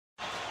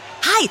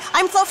Hi,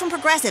 I'm Flo from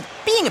Progressive.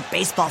 Being a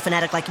baseball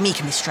fanatic like me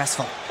can be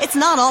stressful. It's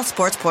not all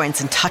sports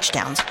points and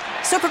touchdowns.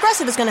 So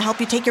Progressive is going to help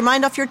you take your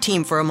mind off your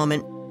team for a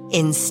moment.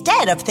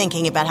 Instead of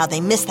thinking about how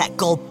they missed that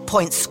goal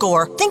point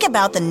score, think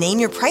about the Name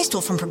Your Price tool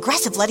from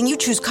Progressive, letting you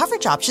choose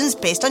coverage options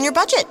based on your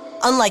budget,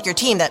 unlike your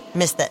team that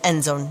missed the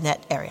end zone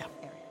net area.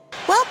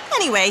 Well,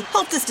 anyway,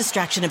 hope this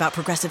distraction about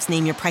Progressive's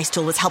Name Your Price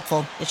tool was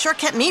helpful. It sure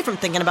kept me from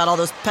thinking about all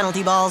those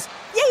penalty balls.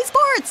 Yay,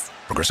 sports!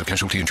 Progressive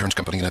Casualty Insurance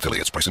Company and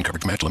Affiliates. Price and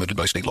coverage match limited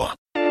by state law.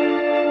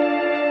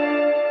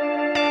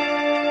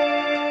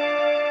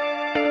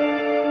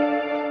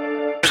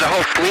 There's a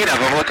whole fleet of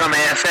them. Look on the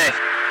ASA.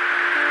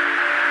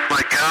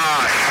 My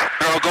gosh.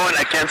 They're all going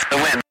against the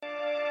wind.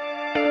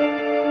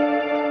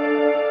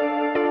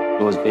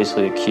 It was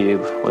basically a cube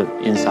with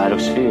inside of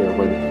a sphere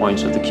where the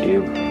points of the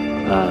cube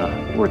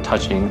were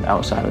touching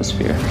outside of the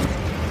sphere.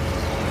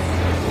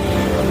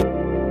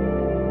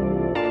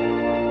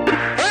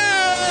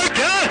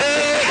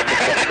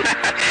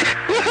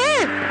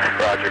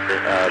 Roger.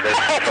 There's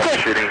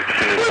troubleshooting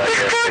machines out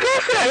here.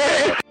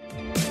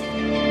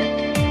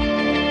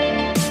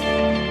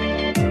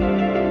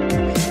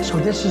 So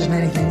this isn't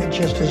anything that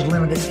just is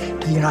limited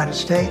to the United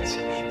States.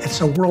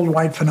 It's a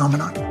worldwide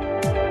phenomenon.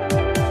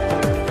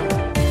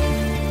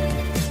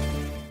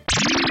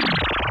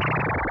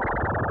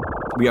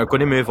 We are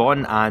going to move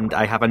on, and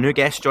I have a new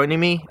guest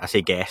joining me. I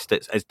say guest,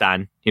 it's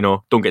Dan. You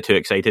know, don't get too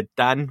excited.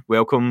 Dan,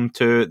 welcome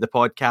to the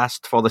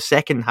podcast for the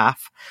second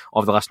half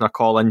of the Listener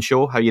Call-In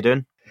show. How you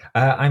doing?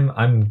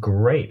 I'm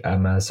great.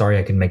 I'm sorry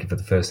I couldn't make it for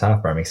the first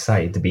half, but I'm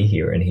excited to be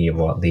here and hear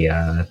what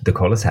the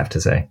callers have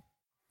to say.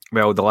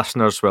 Well, the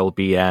listeners will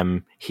be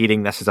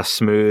hearing this as a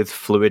smooth,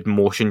 fluid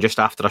motion just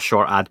after a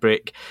short ad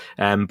break.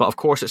 But of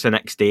course, it's the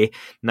next day.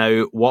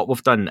 Now, what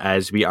we've done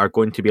is we are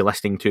going to be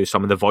listening to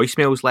some of the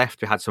voicemails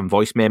left. We had some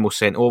voice memos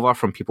sent over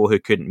from people who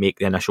couldn't make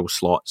the initial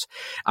slots.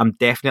 I'm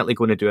definitely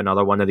going to do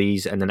another one of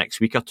these in the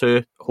next week or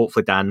two.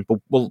 Hopefully, Dan,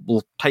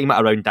 we'll time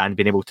it around Dan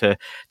being able to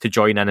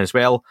join in as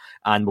well.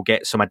 And we'll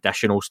get some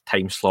additional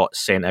time slots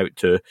sent out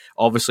too.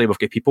 Obviously, we've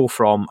got people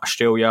from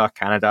Australia,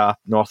 Canada,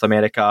 North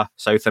America,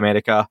 South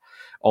America,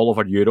 all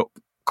over Europe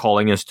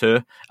calling us too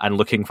and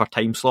looking for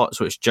time slots.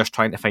 So it's just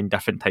trying to find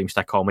different times to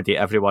accommodate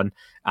everyone,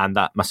 and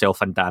that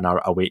myself and Dan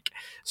are awake.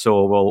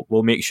 So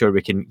we'll make sure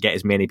we can get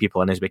as many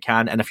people in as we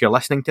can. And if you're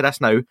listening to this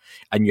now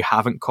and you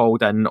haven't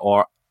called in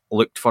or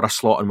looked for a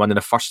slot in one of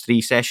the first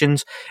 3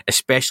 sessions,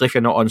 especially if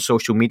you're not on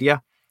social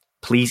media,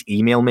 please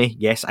email me.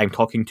 Yes, I'm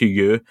talking to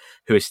you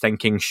who is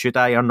thinking, should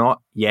I or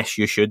not? Yes,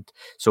 you should.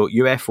 So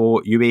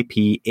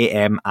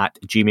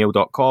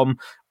ufouapam@gmail.com,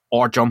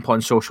 or jump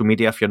on social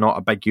media if you're not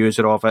a big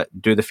user of it.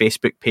 Do the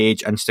Facebook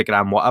page,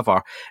 Instagram,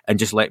 whatever, and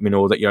just let me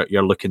know that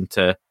you're looking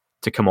to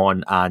come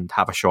on and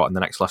have a shot in the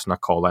next listener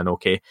call-in,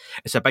 okay?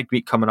 It's a big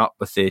week coming up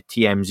with the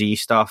TMZ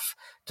stuff,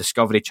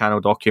 Discovery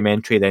Channel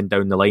documentary, then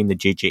down the line the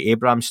J.J.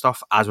 Abrams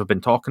stuff, as we've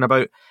been talking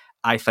about.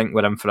 I think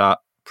we're in for a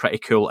pretty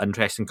cool,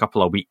 interesting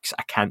couple of weeks.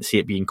 I can't see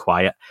it being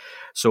quiet.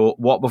 So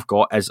what we've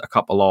got is a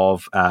couple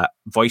of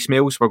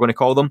voicemails, we're going to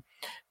call them,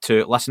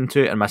 to listen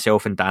to, and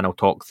myself and Dan will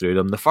talk through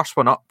them. The first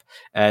one up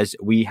is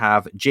we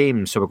have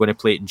James, so we're going to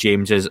play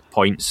James's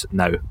points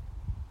now.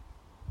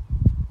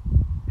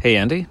 Hey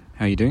Andy,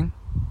 how you doing?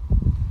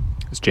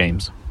 It's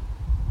James.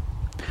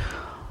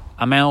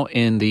 I'm out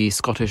in the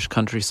Scottish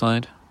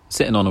countryside,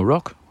 sitting on a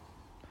rock,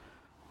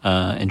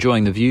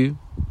 enjoying the view.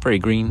 Very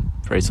green,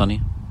 very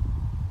sunny,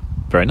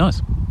 very nice.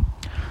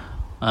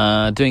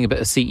 Doing a bit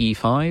of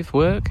CE5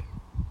 work.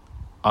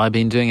 I've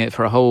been doing it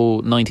for a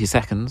whole 90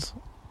 seconds,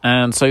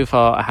 and so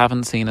far I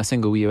haven't seen a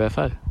single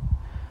UFO,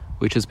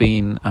 which has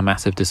been a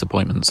massive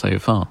disappointment so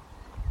far.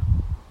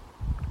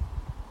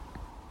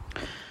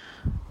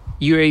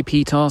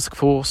 UAP Task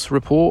Force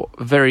report,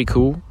 very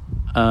cool.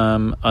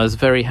 I was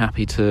very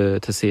happy to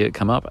see it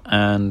come up,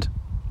 and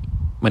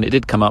when it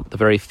did come up, the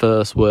very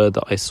first word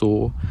that I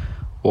saw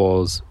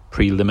was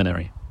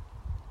preliminary,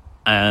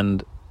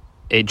 and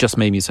it just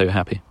made me so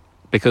happy,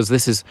 because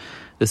this is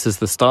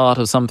the start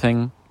of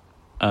something,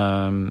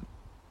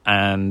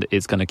 and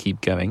it's going to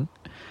keep going.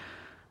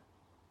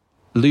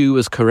 Lou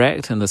was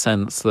correct in the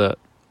sense that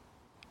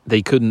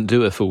they couldn't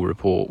do a full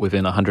report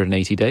within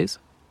 180 days,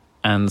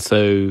 and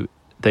so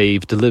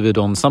they've delivered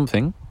on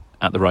something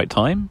at the right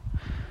time,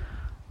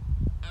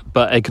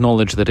 but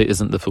acknowledge that it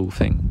isn't the full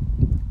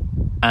thing.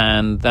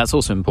 And that's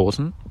also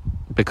important,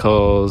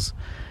 because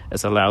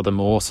it's allowed them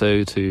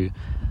also to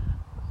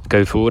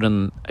go forward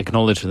and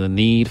acknowledge the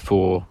need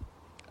for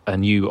a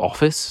new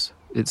office,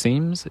 it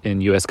seems, in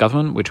US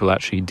government, which will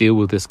actually deal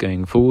with this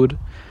going forward,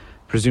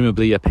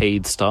 presumably a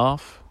paid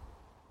staff,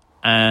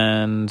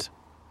 and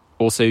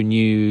also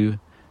new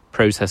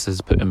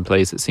processes put in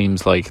place. It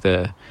seems like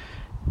they're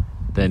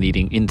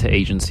needing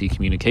interagency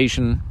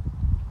communication,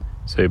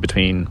 so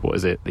between,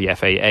 the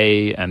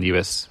FAA and the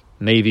US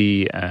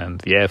Navy and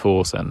the Air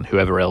Force and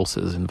whoever else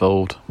is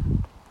involved.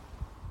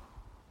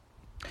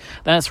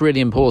 That's really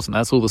important.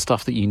 That's all the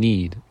stuff that you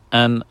need.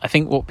 And I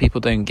think what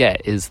people don't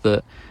get is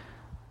that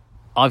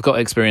I've got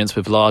experience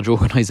with large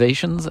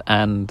organizations,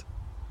 and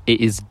it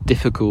is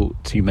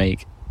difficult to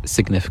make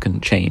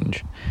significant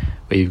change,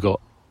 where you've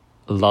got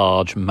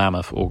large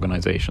mammoth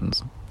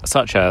organizations,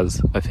 such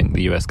as, I think,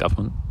 the US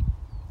government.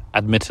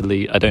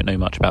 Admittedly, I don't know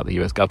much about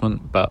the US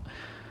government, but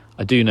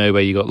I do know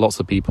where you got lots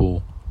of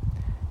people,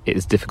 it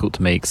is difficult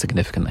to make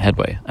significant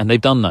headway. And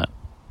they've done that.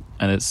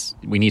 And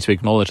we need to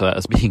acknowledge that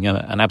as being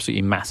an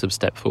absolutely massive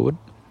step forward.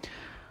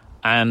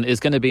 And it's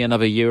going to be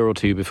another year or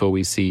two before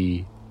we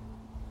see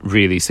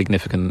really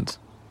significant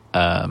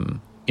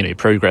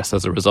progress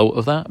as a result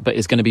of that. But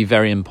it's going to be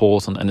very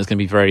important, and it's going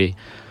to be very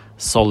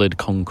solid,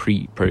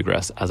 concrete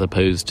progress, as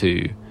opposed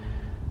to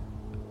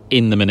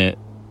in the minute,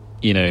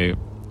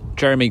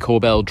 Jeremy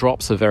Corbell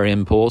drops are very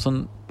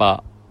important,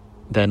 but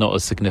they're not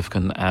as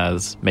significant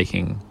as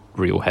making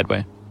real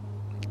headway.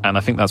 And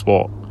I think that's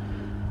what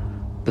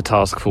the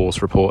task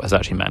force report has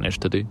actually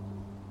managed to do.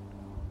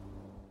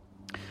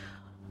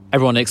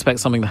 Everyone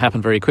expects something to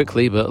happen very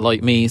quickly, but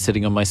like me,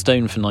 sitting on my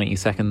stone for 90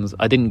 seconds,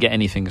 I didn't get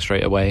anything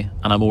straight away,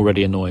 and I'm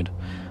already annoyed.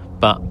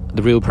 But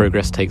the real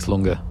progress takes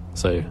longer,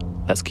 so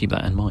let's keep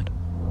that in mind.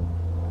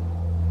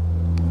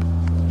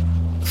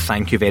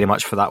 Thank you very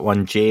much for that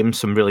one, James.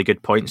 Some really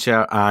good points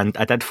here. And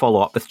I did follow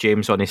up with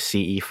James on his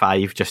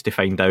CE5 just to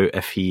find out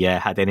if he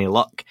had any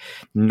luck.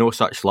 No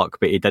such luck,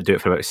 but he did do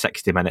it for about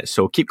 60 minutes.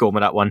 So keep going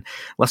with that one.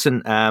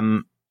 Listen,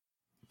 I'm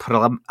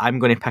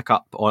going to pick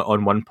up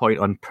on one point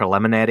on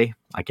preliminary.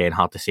 Again,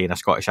 hard to say in a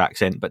Scottish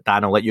accent. But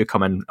Dan, I'll let you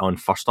come in on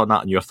first on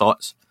that and your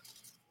thoughts.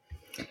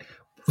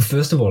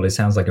 First of all, it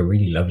sounds like a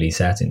really lovely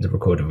setting to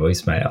record a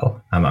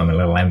voicemail. I'm a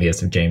little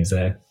envious of James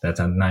there. That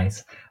sounds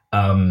nice.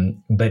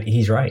 But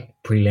he's right.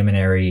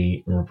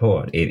 Preliminary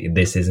report.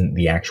 This isn't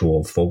the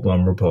actual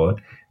full-blown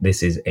report.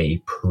 This is a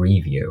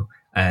preview.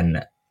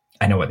 And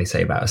I know what they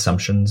say about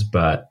assumptions,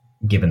 but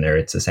given that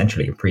it's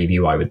essentially a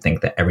preview, I would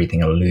think that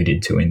everything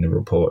alluded to in the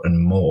report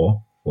and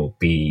more will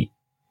be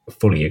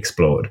fully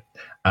explored.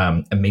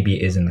 And maybe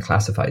it is in the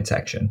classified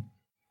section.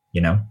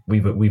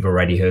 We've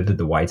already heard that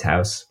the White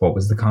House, what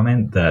was the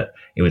comment? That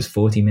it was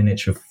 40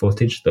 minutes of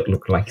footage that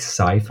looked like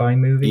sci-fi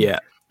movie. Yeah.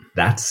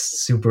 That's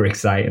super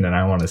exciting, and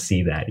I want to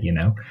see that,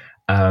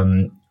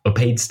 A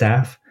paid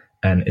staff,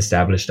 an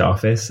established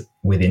office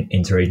within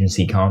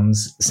interagency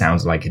comms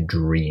sounds like a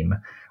dream.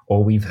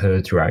 All we've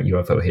heard throughout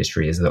UFO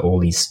history is that all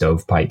these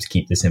stovepipes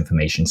keep this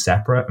information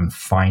separate, and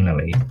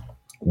finally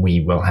we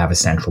will have a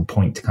central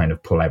point to kind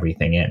of pull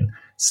everything in.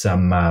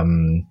 Some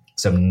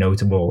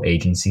notable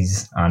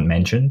agencies aren't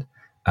mentioned,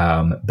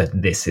 but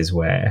this is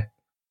where,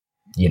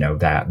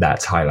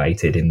 that's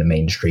highlighted in the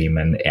mainstream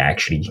and it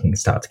actually can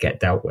start to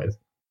get dealt with.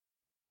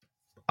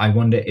 I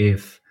wonder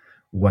if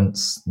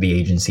once the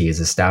agency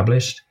is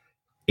established,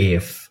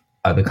 if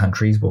other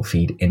countries will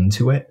feed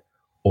into it,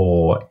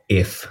 or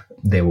if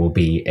there will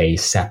be a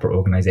separate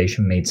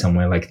organization made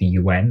somewhere like the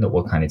UN that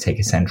will kind of take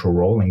a central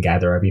role and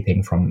gather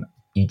everything from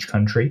each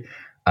country.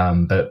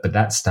 But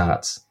that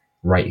starts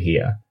right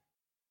here.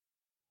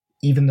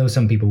 Even though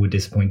some people were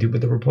disappointed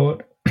with the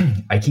report,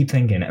 I keep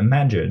thinking,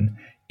 imagine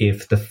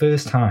if the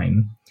first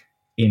time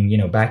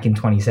back in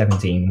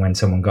 2017, when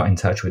someone got in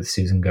touch with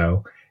Susan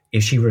Go,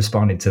 if she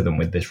responded to them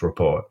with this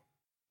report,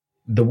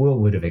 the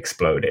world would have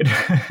exploded.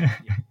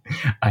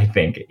 I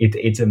think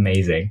it's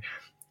amazing.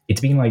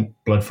 It's been like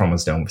blood from a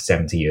stone for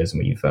 70 years,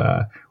 and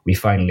we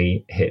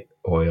finally hit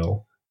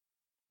oil.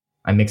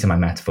 I'm mixing my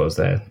metaphors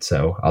there,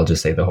 so I'll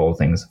just say the whole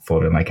thing's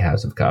falling like a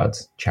house of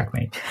cards.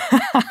 Checkmate.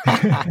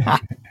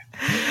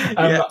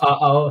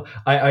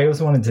 I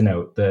also wanted to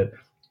note that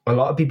a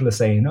lot of people are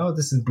saying,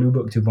 this is Blue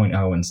Book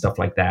 2.0 and stuff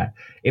like that.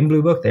 In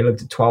Blue Book, they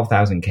looked at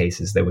 12,000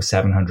 cases. There were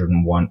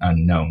 701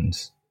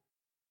 unknowns.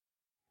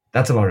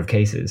 That's a lot of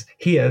cases.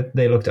 Here,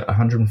 they looked at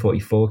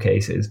 144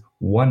 cases.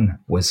 One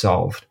was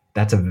solved.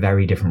 That's a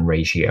very different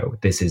ratio.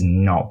 This is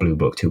not Blue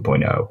Book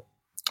 2.0.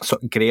 So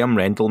Graham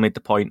Rendell made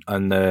the point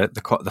on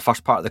the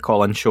first part of the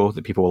call-in show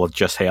that people will have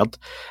just heard,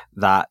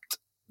 that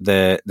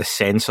the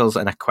sensors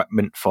and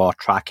equipment for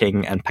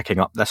tracking and picking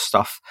up this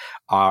stuff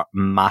are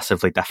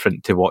massively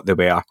different to what they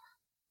were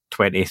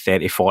 20,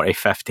 30, 40,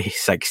 50,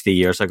 60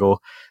 years ago.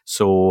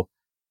 So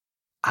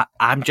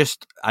I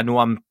know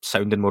I'm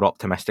sounding more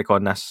optimistic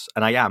on this,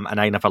 and I am,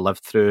 and I never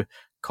lived through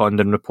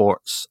Condon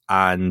reports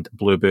and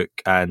Blue Book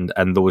and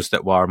those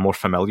that were more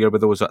familiar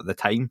with those at the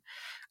time.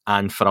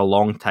 And for a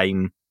long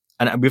time,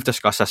 and we've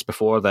discussed this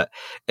before, that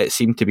it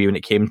seemed to be when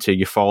it came to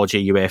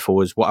ufology,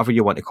 UFOs, whatever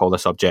you want to call the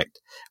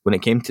subject, when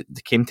it came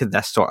to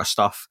this sort of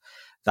stuff,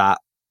 that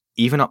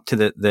even up to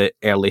the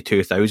early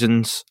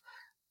 2000s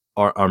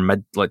or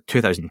mid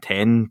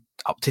 2010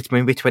 up to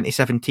maybe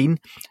 2017,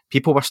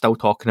 people were still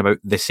talking about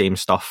the same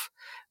stuff,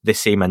 the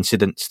same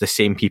incidents, the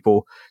same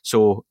people.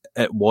 So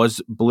it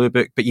was Blue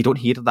Book, but you don't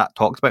hear that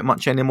talked about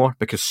much anymore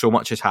because so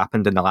much has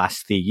happened in the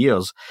last 3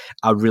 years.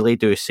 I really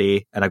do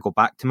say, and I go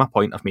back to my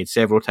point I've made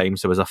several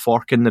times, there was a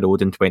fork in the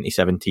road in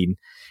 2017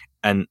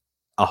 and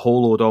a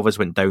whole load of us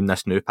went down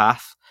this new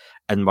path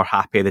and we're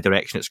happy the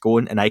direction it's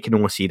going, and I can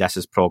only see this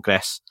as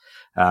progress.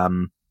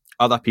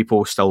 Other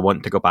people still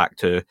want to go back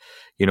to,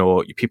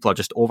 people are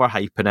just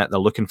overhyping it. They're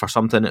looking for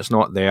something that's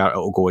not there.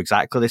 It'll go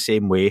exactly the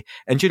same way.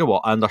 And you know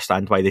what? I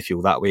understand why they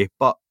feel that way.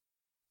 But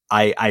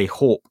I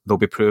hope they'll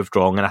be proved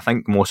wrong, and I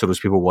think most of those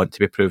people want to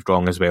be proved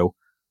wrong as well,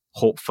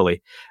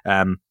 hopefully.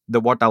 The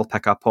word I'll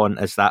pick up on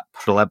is that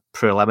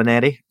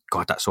preliminary.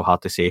 God, that's so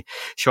hard to say.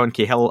 Sean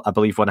Cahill, I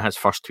believe one of his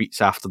first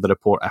tweets after the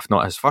report, if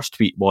not his first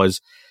tweet,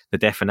 was the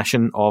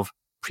definition of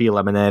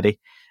preliminary,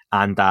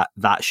 and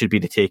that should be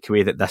the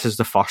takeaway, that this is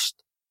the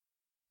first.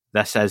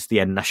 This is the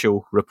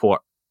initial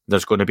report.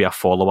 There's going to be a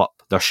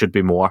follow-up. There should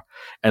be more.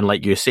 And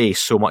like you say,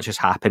 so much has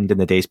happened in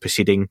the days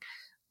preceding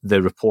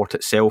the report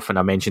itself, and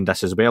I mentioned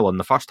this as well in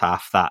the first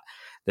half, that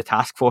the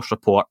task force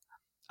report,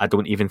 I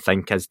don't even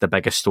think is the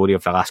biggest story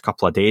of the last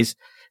couple of days,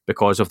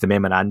 because of the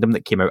memorandum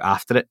that came out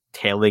after it,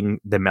 telling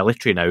the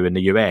military now in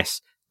the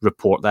US,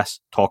 report this,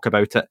 talk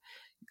about it.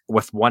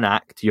 With one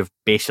act, you've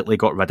basically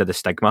got rid of the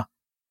stigma,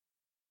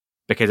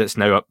 because it's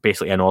now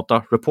basically an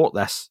order. Report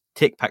this,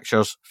 take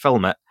pictures,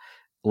 film it,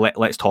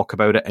 let's talk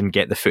about it and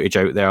get the footage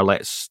out there.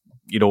 Let's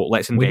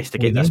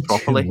investigate this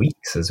properly. 2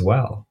 weeks as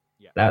well.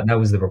 Yeah. That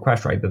was the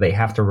request, right? That they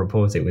have to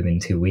report it within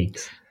 2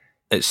 weeks.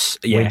 It's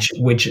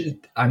which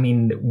I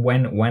mean,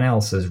 when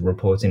else has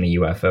reporting a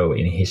UFO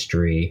in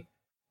history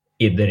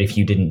that if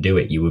you didn't do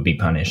it, you would be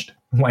punished?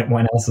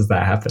 When else has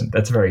that happened?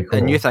 That's very cool.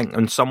 And you think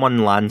when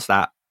someone lands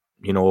that,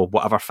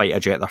 whatever fighter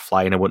jet they're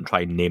flying, I wouldn't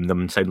try and name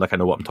them and sound like I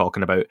know what I'm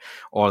talking about,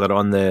 or they're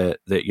on the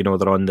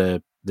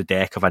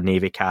deck of a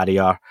Navy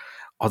carrier,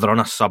 or they're on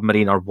a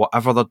submarine, or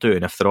whatever they're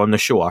doing, if they're on the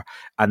shore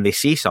and they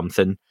see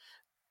something,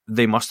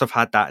 they must have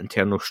had that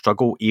internal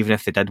struggle, even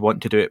if they did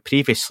want to do it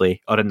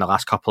previously or in the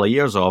last couple of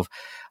years of,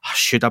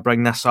 should I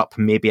bring this up?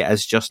 Maybe it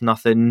is just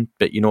nothing,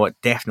 but it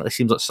definitely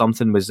seems like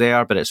something was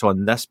there, but it's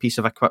on this piece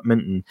of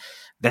equipment and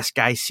this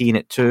guy's seen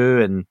it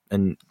too,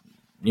 and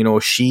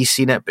she's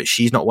seen it, but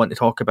she's not wanting to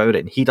talk about it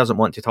and he doesn't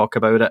want to talk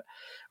about it.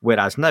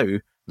 Whereas now,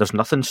 there's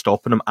nothing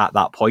stopping them at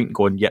that point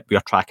going, yep, we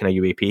are tracking a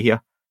UAP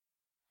here.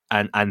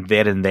 And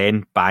there and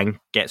then, bang,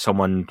 get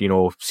someone,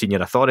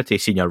 senior authority,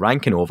 senior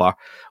ranking over,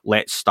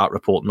 let's start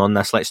reporting on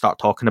this, let's start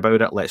talking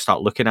about it, let's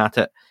start looking at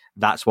it.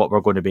 That's what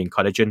we're going to be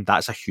encouraging.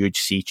 That's a huge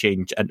sea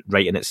change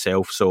right in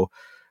itself. So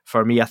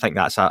for me, I think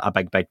that's a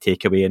big, big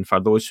takeaway. And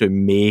for those who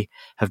may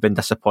have been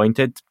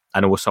disappointed, I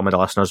know some of the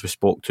listeners we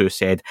spoke to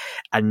said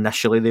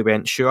initially they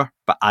weren't sure,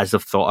 but as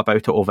they've thought about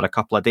it over a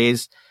couple of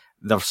days,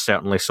 they've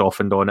certainly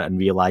softened on it and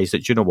realised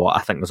that, I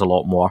think there's a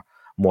lot more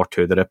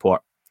to the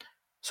report.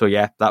 So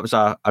yeah, that was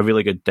a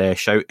really good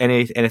shout.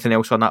 Anything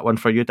else on that one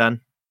for you,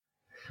 Dan?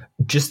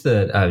 Just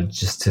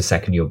to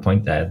second your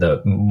point there,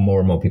 that more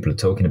and more people are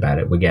talking about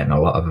it. We're getting a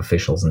lot of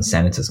officials and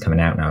senators coming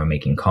out now and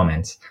making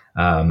comments.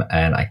 And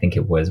I think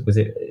was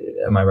it,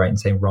 am I right in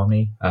saying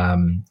Romney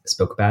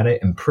spoke about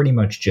it and pretty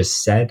much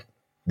just said,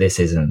 this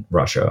isn't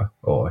Russia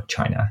or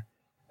China.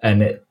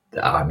 And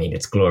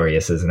it's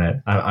glorious, isn't it?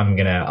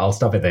 I'll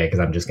stop it there because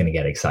I'm just going to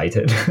get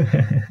excited.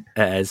 It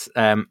is.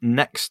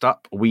 Next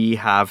up, we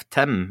have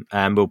Tim,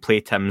 and we'll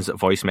play Tim's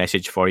voice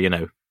message for you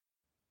now.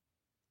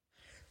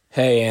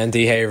 Hey,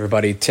 Andy. Hey,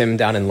 everybody. Tim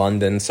down in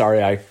London.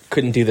 Sorry I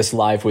couldn't do this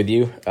live with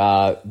you,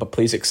 but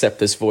please accept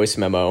this voice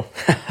memo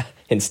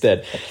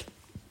instead.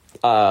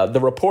 The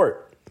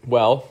report,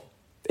 well,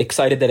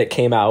 excited that it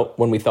came out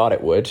when we thought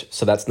it would,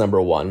 so that's number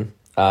one.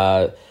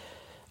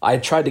 I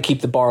tried to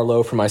keep the bar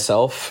low for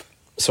myself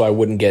so I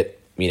wouldn't get,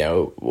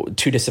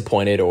 too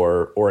disappointed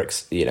or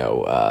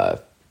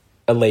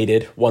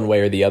elated one way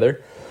or the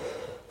other.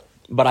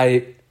 But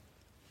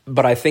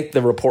I think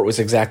the report was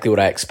exactly what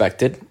I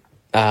expected.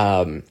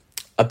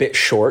 A bit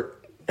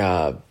short,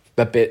 a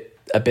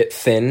bit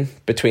thin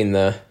between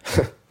the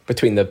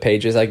between the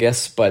pages, I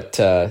guess. But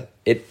they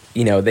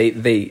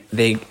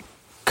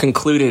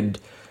concluded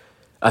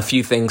a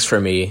few things for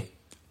me,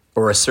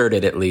 or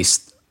asserted at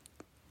least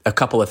a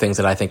couple of things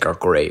that I think are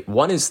great.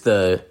 One is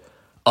the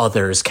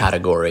others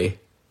category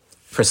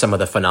for some of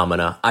the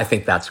phenomena. I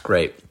think that's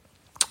great.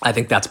 I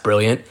think that's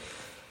brilliant.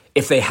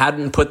 If they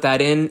hadn't put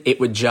that in, it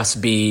would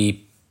just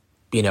be,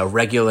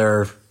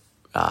 regular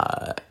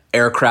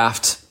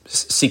aircraft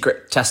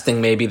secret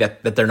testing maybe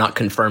that they're not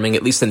confirming,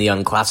 at least in the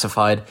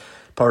unclassified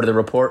part of the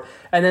report.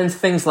 And then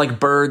things like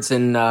birds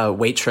and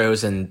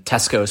Waitrose and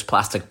Tesco's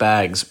plastic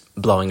bags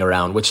blowing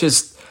around, which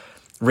is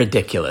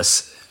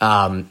ridiculous.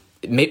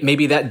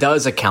 Maybe that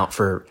does account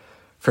for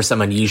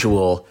some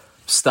unusual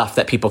stuff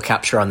that people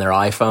capture on their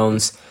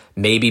iPhones,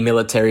 maybe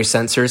military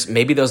sensors.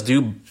 Maybe those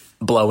do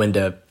blow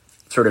into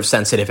sort of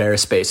sensitive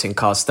airspace and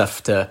cause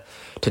stuff to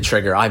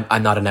trigger.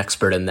 I'm not an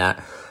expert in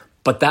that,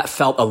 but that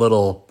felt a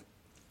little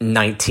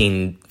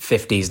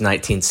 1950s,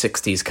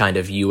 1960s kind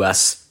of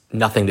US,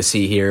 nothing to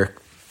see here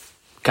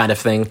kind of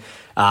thing.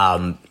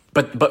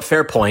 But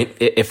fair point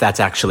if that's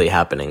actually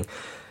happening.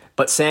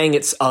 But saying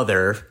it's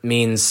other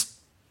means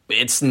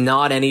it's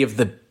not any of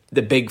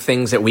the big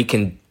things that we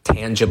can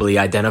tangibly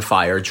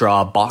identify or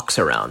draw a box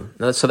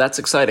around. So that's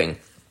exciting.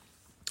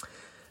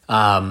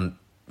 The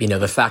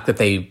fact that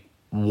they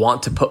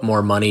want to put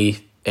more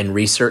money and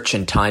research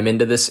and time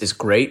into this is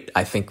great.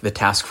 I think the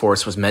task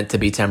force was meant to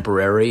be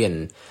temporary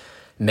and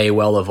may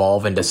well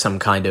evolve into some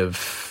kind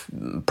of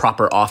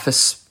proper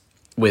office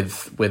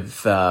with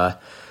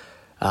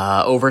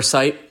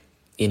oversight,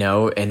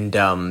 and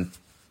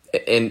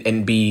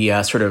and be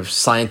sort of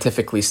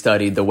scientifically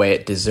studied the way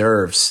it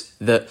deserves.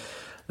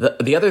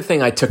 The other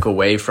thing I took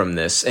away from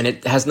this, and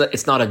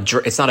it's not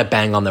a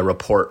bang on the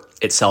report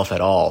itself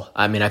at all.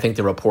 I mean, I think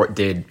the report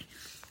did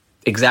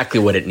exactly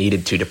what it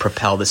needed to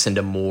propel this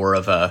into more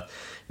of a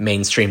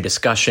mainstream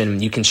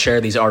discussion. You can share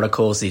these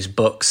articles, these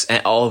books,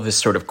 and all of this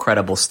sort of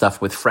credible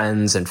stuff with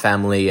friends and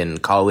family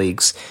and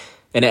colleagues,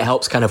 and it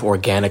helps kind of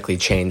organically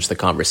change the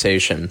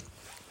conversation.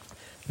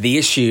 The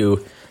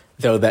issue,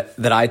 though,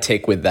 that I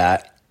take with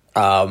that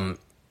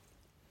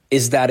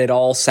is that it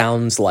all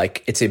sounds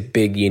like it's a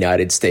big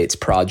United States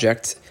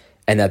project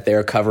and that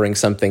they're covering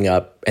something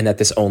up and that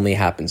this only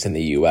happens in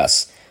the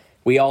U.S.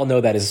 We all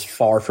know that is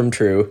far from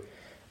true.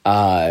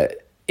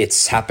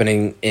 It's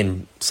happening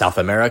in South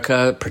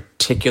America,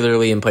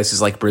 particularly in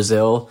places like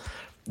Brazil.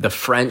 The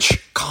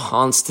French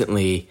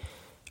constantly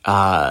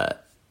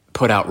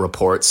put out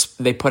reports.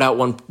 They put out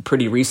one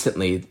pretty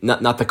recently,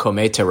 not the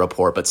Cometa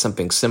report, but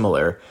something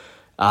similar.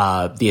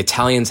 The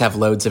Italians have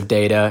loads of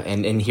data,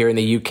 and here in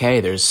the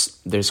UK,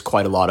 there's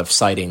quite a lot of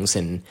sightings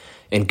and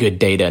good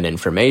data and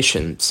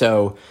information.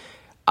 So,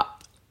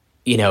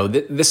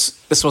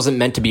 this wasn't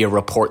meant to be a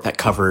report that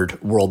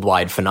covered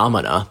worldwide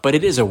phenomena, but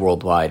it is a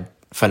worldwide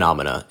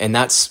phenomena, and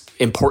that's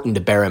important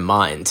to bear in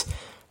mind.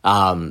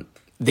 The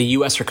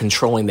U.S. are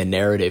controlling the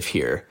narrative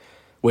here,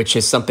 which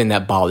is something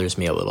that bothers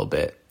me a little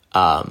bit.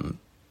 And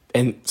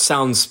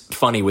sounds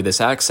funny with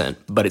this accent,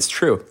 but it's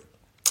true.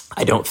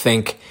 I don't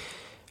think.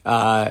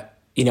 I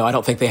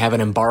don't think they have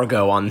an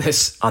embargo on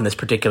this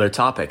particular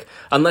topic.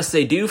 Unless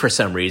they do for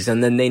some reason,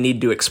 then they need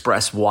to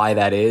express why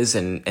that is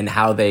and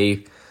how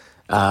they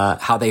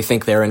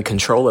think they're in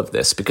control of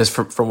this. Because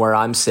from where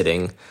I'm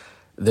sitting,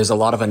 there's a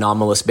lot of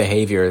anomalous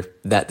behavior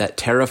that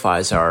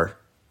terrifies our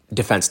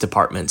defense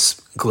departments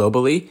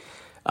globally,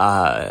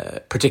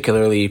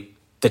 particularly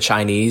the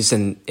Chinese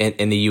and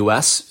in the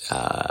U.S.,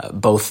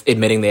 both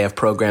admitting they have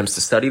programs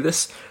to study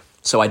this.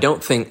 So I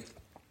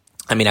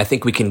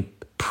think we can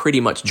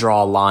pretty much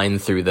draw a line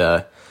through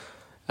the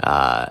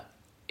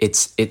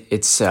it's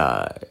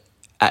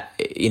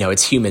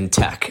human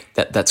tech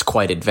that's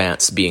quite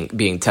advanced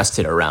being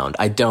tested around.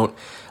 I don't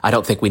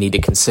think we need to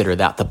consider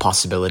that the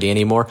possibility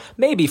anymore.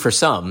 Maybe for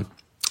some,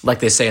 like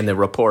they say in the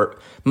report,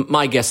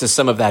 my guess is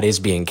some of that is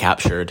being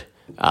captured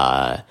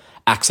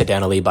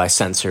accidentally by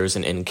sensors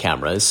and in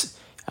cameras.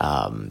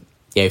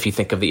 If you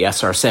think of the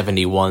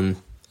SR-71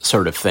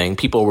 sort of thing,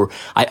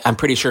 I'm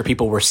pretty sure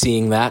people were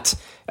seeing that.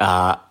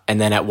 And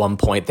then at one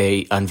point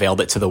they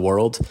unveiled it to the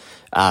world.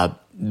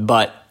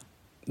 But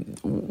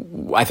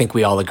I think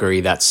we all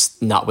agree that's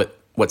not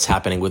what's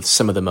happening with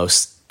some of the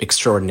most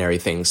extraordinary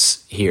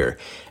things here.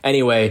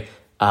 Anyway,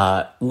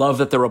 love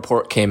that the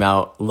report came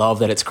out. Love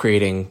that it's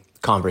creating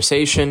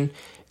conversation.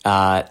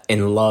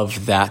 And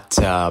love that,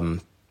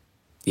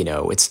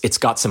 it's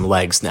got some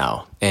legs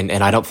now. And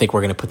I don't think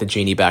we're going to put the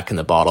genie back in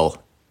the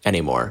bottle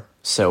anymore.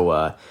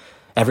 So,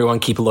 everyone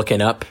keep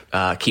looking up,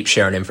 keep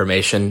sharing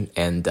information,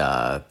 and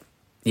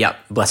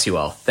bless you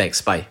all.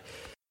 Thanks. Bye.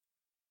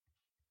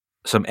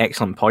 Some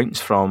excellent points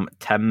from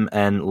Tim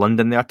in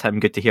London there. Tim,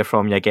 good to hear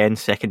from you again.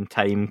 Second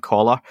time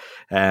caller,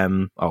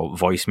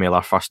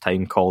 voicemailer, first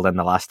time called in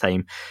the last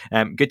time.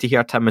 Good to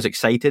hear Tim was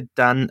excited,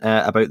 Dan,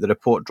 about the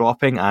report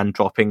dropping on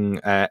time.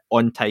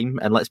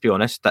 And let's be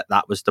honest,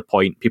 that was the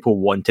point. People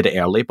wanted it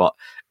early, but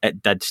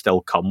it did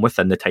still come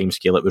within the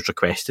timescale it was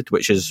requested,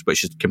 which is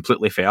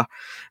completely fair.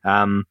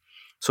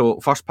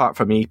 So first part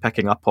for me,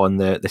 picking up on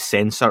the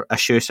sensor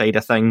issue side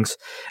of things,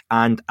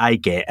 and I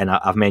get, and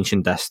I've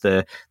mentioned this,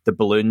 the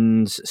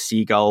balloons,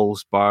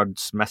 seagulls,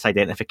 birds,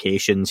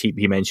 misidentifications.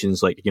 He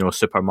mentions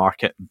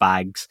supermarket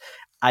bags.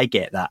 I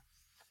get that.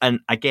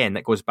 And again,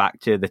 it goes back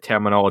to the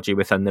terminology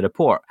within the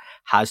report,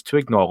 has to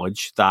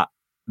acknowledge that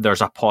there's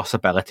a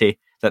possibility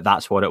that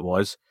that's what it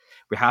was.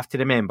 We have to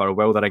remember,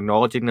 while they're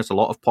acknowledging there's a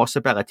lot of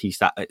possibilities,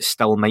 that it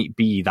still might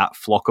be that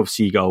flock of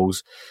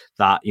seagulls,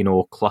 that,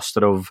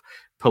 cluster of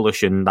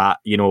pollution, that,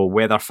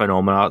 weather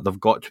phenomena. They've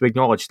got to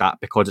acknowledge that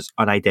because it's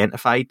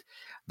unidentified.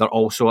 They're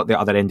also at the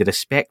other end of the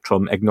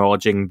spectrum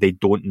acknowledging they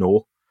don't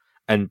know.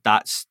 And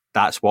that's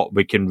what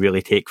we can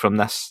really take from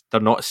this. They're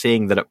not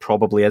saying that it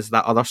probably is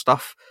that other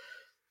stuff.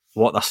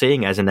 What they're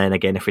saying is, and then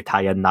again, if we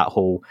tie in that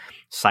whole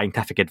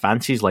scientific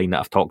advances line that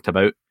I've talked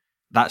about,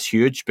 that's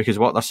huge, because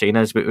what they're saying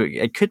is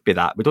it could be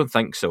that. We don't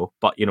think so,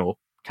 but,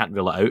 can't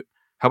rule it out.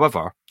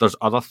 However, there's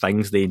other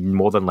things they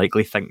more than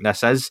likely think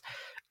this is.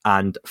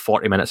 And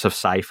 40 minutes of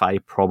sci-fi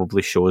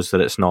probably shows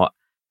that it's not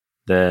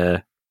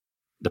the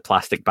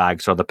plastic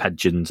bags or the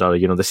pigeons or,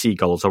 the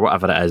seagulls or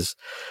whatever it is.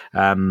 Do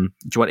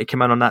you want to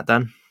come in on that,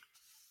 Dan?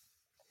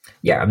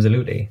 Yeah,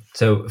 absolutely.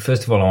 So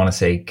first of all, I want to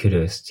say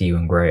kudos to you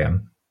and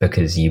Graham,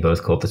 because you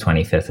both called the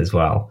 25th as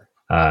well.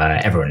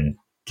 Everyone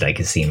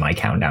has seen my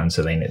countdown,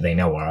 so they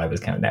know where I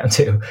was counting down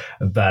to.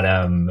 But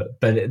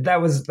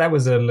that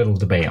was a little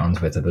debate on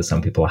Twitter that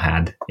some people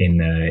had in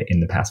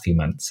the past few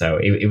months. So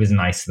it was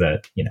nice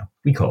that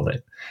we called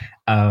it.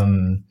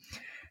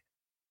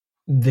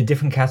 The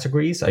different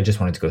categories, I just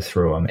wanted to go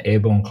through them: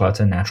 airborne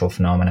clutter, natural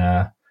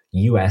phenomena,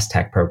 U.S.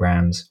 tech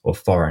programs, or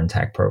foreign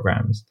tech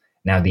programs.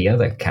 Now, the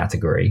other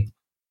category,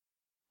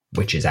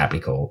 which is aptly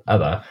called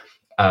other,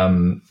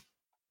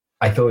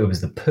 I thought it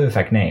was the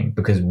perfect name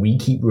because we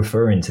keep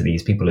referring to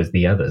these people as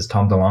the others.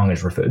 Tom DeLonge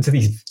is referred to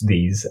these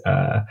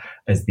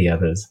as the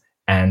others,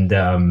 and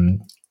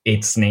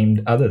it's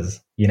named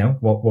Others. You know,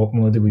 what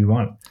more do we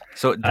want?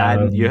 So,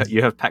 Dan,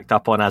 you have picked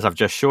up on, as I've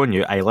just shown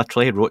you, I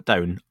literally wrote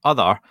down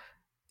other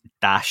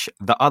dash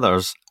the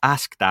others.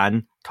 Ask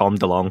Dan, Tom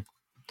DeLonge.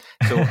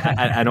 So,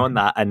 and on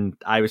that, and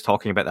I was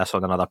talking about this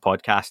on another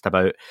podcast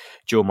about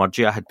Joe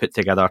Murgia had put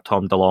together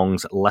Tom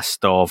DeLonge's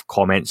list of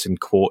comments and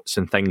quotes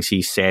and things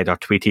he said or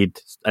tweeted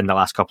in the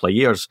last couple of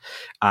years,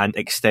 and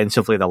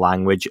extensively the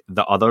language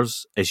 "the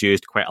others" is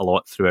used quite a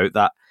lot throughout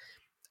that.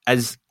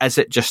 Is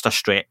it just a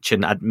stretch?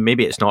 And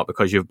maybe it's not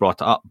because you've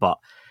brought it up, but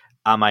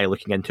am I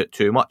looking into it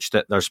too much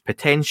that there's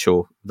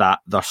potential that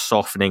they're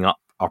softening up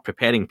or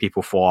preparing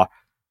people for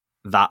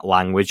that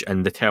language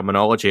and the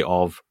terminology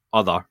of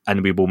other,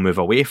 and we will move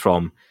away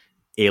from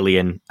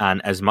alien?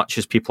 And as much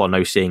as people are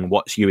now saying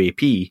what's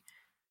UAP,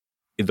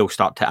 they'll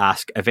start to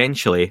ask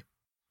eventually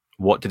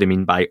what do they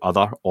mean by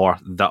other or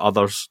the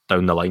others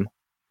down the line.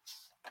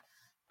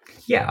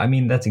 Yeah, I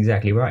mean, that's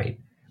exactly right.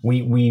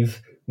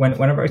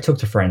 Whenever I talk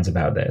to friends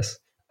about this,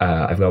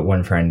 I've got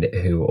one friend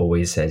who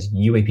always says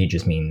UAP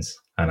just means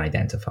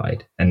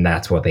unidentified, and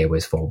that's what they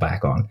always fall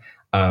back on.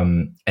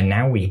 And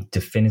now we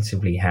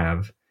definitively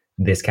have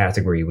this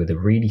category with a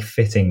really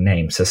fitting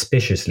name,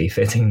 suspiciously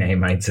fitting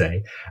name, I'd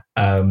say,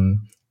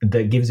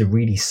 that gives a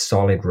really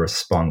solid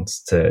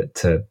response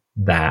to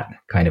that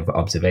kind of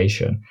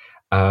observation.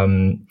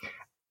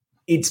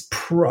 It's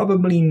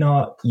probably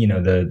not,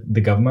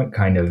 the government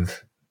kind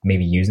of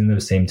maybe using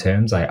those same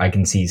terms. I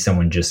can see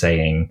someone just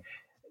saying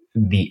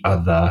the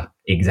other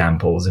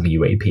examples of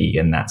UAP,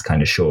 and that's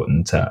kind of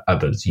shortened to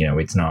others.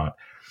 It's not,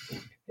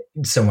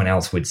 someone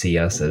else would see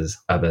us as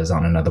others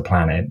on another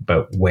planet,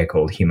 but we're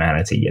called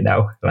humanity,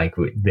 like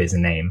there's a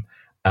name.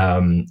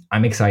 I'm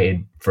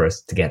excited for us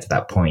to get to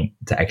that point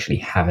to actually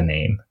have a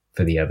name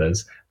for the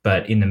others.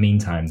 But in the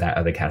meantime, that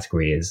other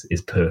category is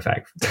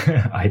perfect.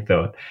 I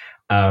thought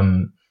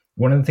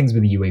one of the things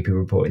with the UAP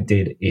report it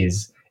did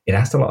is it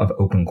asked a lot of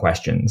open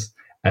questions,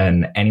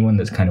 and anyone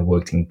that's kind of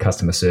worked in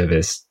customer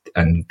service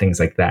and things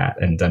like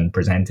that and done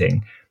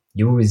presenting,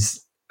 you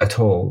always are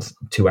told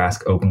to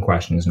ask open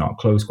questions, not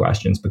closed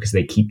questions, because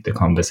they keep the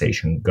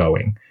conversation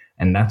going.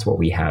 And that's what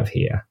we have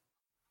here.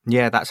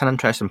 Yeah, that's an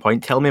interesting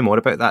point. Tell me more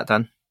about that,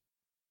 Dan.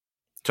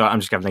 So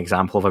I'm just giving an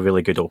example of a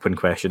really good open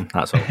question.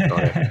 That's all.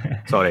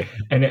 Sorry.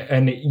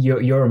 And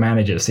you're a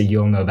manager, so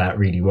you'll know that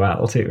really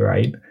well too,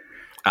 right?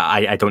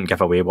 I don't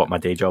give away what my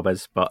day job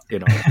is, but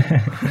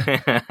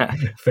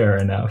Fair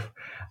enough.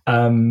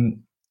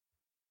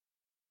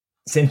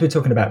 Since we're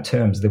talking about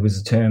terms, there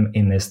was a term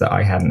in this that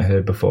I hadn't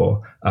heard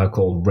before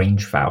called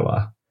range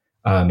fouler.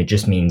 It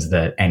just means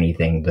that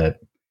anything that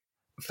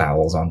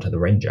fouls onto the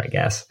range, I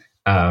guess.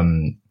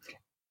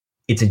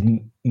 It's a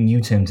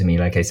new term to me,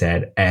 like I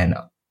said, and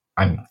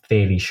I'm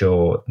fairly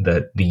sure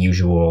that the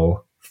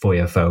usual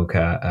FOIA folk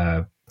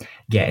are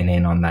getting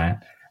in on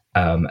that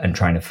and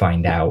trying to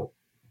find out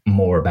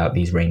more about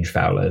these range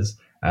foulers.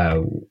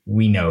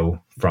 We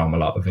know from a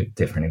lot of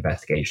different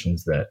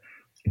investigations that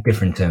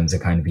different terms are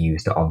kind of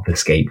used to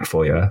obfuscate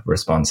FOIA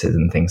responses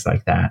and things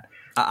like that.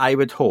 I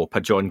would hope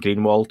a John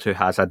Greenwald, who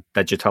has a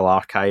digital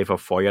archive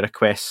of FOIA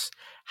requests,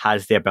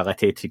 has the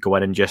ability to go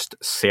in and just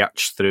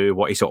search through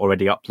what he's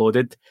already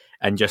uploaded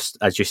and just,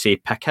 as you say,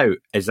 pick out,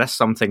 is this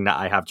something that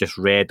I have just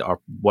read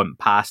or went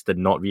past and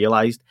not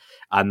realised,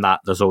 and that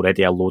there's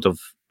already a load of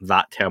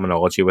that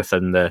terminology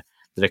within the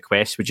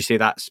request? Would you say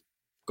that's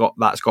got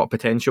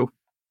potential?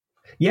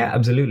 Yeah,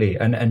 absolutely.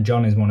 And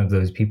John is one of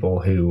those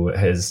people who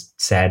has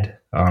said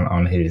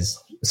on his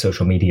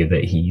social media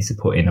that he's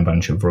put in a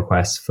bunch of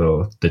requests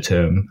for the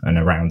term and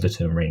around the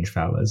term range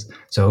foulers.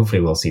 So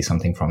hopefully we'll see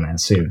something from that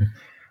soon.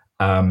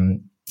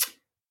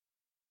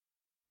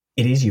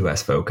 It is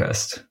US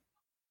focused.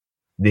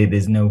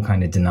 There's no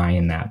kind of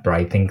denying that. But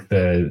I think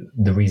the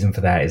reason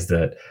for that is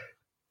that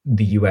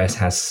the US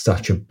has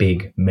such a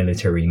big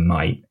military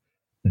might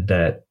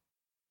that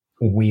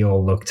we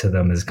all look to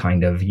them as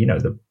kind of,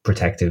 the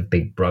protective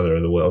big brother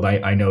of the world.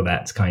 I know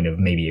that's kind of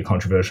maybe a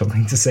controversial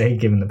thing to say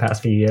given the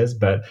past few years,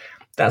 but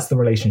that's the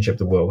relationship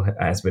the world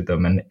has with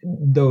them. And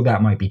though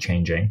that might be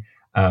changing,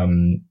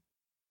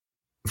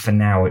 for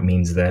now it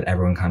means that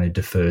everyone kind of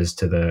defers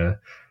to the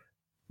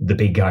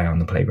big guy on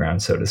the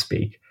playground, so to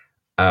speak.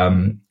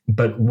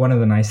 But one of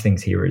the nice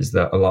things here is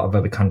that a lot of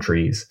other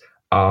countries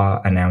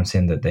are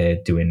announcing that they're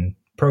doing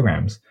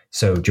programs.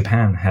 So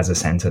Japan has a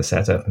center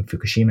set up in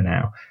Fukushima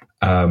now.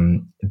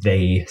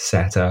 They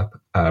set up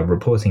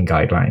reporting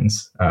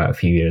guidelines a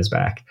few years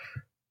back.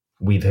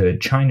 We've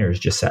heard China has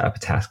just set up a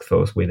task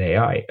force with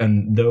AI.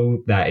 And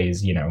though that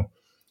is,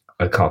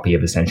 a copy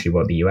of essentially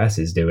what the US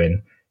is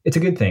doing, it's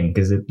a good thing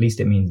because at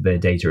least it means their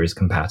data is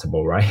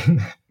compatible, right?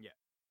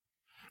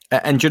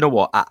 And do you know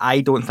what?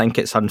 I don't think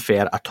it's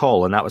unfair at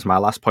all. And that was my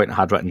last point I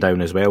had written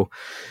down as well.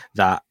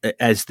 That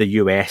is the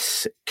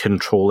US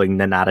controlling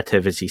the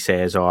narrative, as he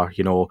says, or,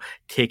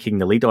 taking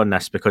the lead on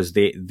this because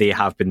they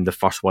have been the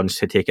first ones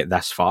to take it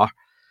this far.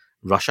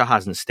 Russia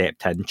hasn't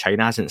stepped in.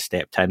 China hasn't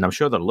stepped in. I'm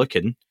sure they're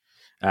looking.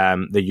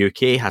 The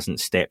UK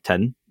hasn't stepped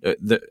in.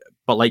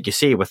 But like you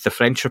say, with the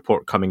French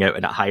report coming out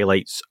and it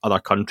highlights other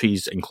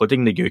countries,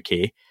 including the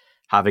UK,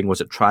 having, was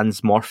it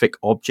transmorphic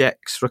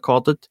objects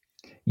recorded?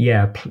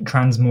 Yeah,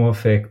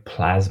 transmorphic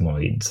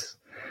plasmoids,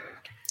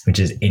 which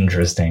is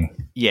interesting.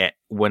 Yeah,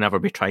 whenever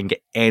we try and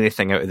get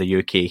anything out of the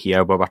UK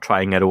here, where we're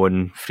trying our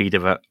own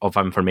Freedom of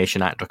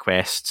Information Act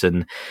requests,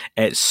 and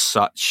it's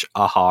such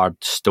a hard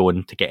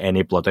stone to get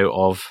any blood out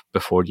of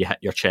before you hit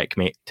your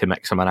checkmate, to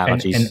mix some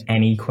analogies. And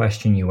any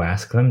question you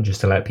ask them,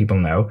 just to let people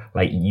know,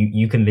 like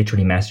you can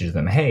literally message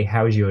them, hey,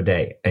 how was your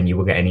day? And you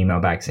will get an email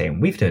back saying,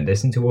 we've turned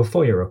this into a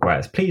FOIA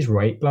request. Please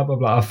write blah, blah,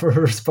 blah for a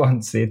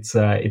response. It's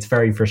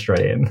very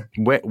frustrating.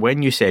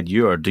 When you said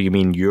do you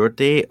mean your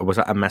day? Was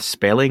that a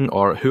misspelling?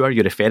 Or who are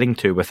you referring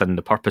to within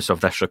the purpose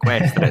of this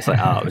request? And it's like,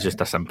 it was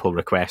just a simple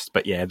request.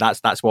 But yeah,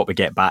 that's what we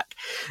get back.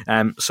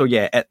 So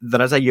yeah,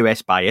 there is a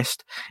US bias.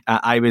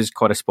 I was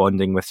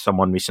corresponding with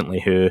someone recently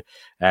who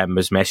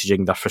was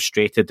messaging they're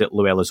frustrated that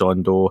Luis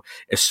Elizondo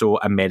is so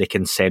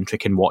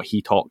American-centric in what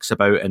he talks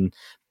about,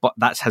 but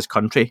that's his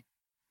country.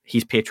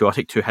 He's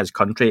patriotic to his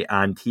country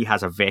and he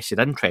has a vested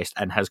interest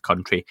in his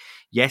country.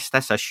 Yes,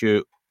 this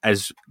issue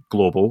is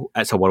global.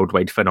 It's a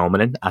worldwide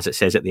phenomenon, as it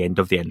says at the end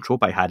of the intro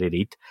by Harry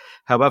Reid.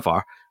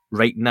 However,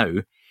 right now,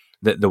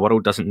 the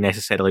world doesn't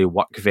necessarily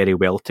work very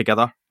well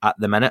together at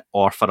the minute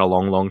or for a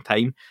long, long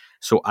time.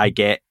 So I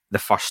get the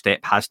first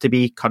step has to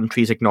be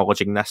countries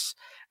acknowledging this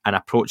and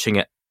approaching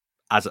it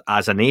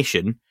as a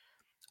nation.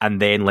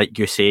 And then, like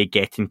you say,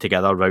 getting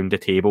together around the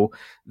table.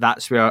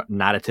 That's where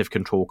narrative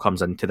control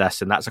comes into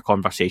this. And that's a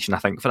conversation, I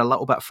think, for a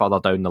little bit further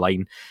down the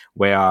line,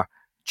 where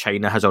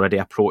China has already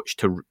approached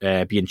to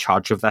be in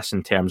charge of this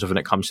in terms of when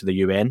it comes to the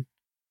UN.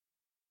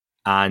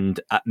 And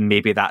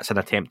maybe that's an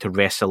attempt to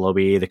wrestle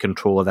away the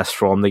control of this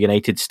from the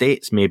United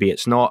States. Maybe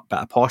it's not, bit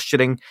of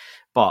posturing,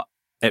 but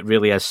it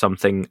really is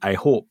something I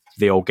hope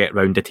they all get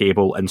round the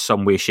table in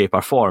some way, shape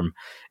or form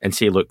and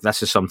say, look,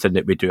 this is something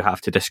that we do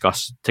have to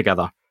discuss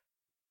together,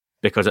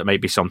 because it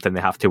might be something they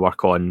have to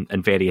work on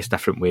in various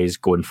different ways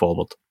going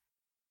forward.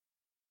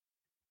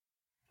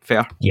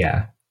 Fair?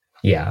 Yeah,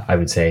 I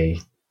would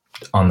say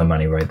on the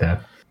money right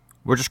there.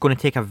 We're just going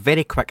to take a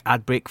very quick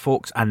ad break,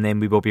 folks, and then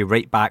we will be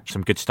right back.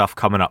 Some good stuff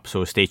coming up,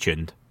 so stay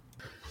tuned.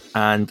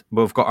 And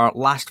we've got our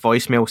last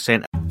voicemail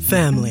sent.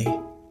 Family.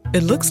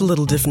 It looks a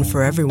little different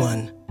for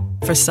everyone.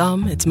 For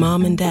some, it's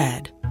mom and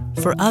dad.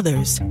 For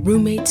others,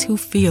 roommates who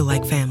feel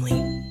like family.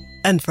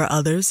 And for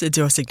others, it's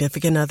your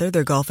significant other,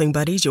 their golfing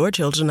buddies, your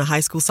children, a high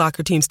school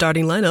soccer team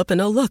starting lineup,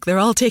 and oh look, they're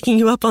all taking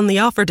you up on the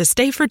offer to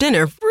stay for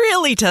dinner,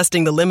 really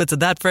testing the limits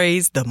of that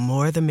phrase, the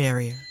more the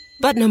merrier.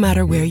 But no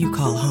matter where you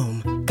call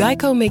home,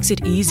 Geico makes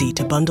it easy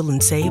to bundle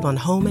and save on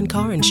home and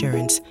car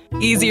insurance.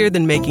 Easier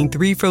than making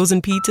 3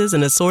 frozen pizzas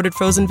and assorted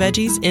frozen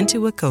veggies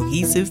into a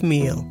cohesive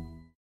meal.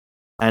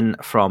 And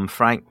from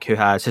Frank, who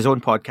has his own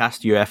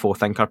podcast, UFO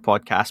Thinker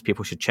Podcast.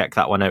 People should check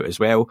that one out as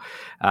well.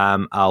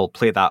 I'll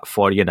play that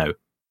for you now.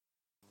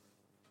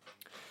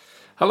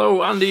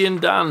 Hello, Andy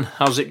and Dan.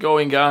 How's it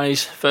going,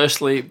 guys?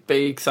 Firstly,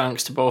 big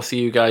thanks to both of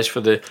you guys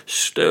for the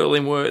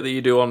sterling work that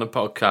you do on the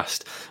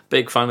podcast.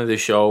 Big fan of the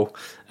show,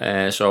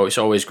 so it's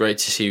always great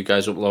to see you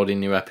guys uploading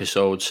new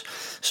episodes.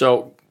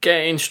 So,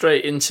 getting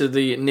straight into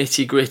the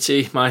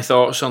nitty-gritty, my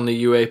thoughts on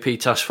the UAP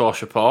Task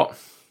Force report.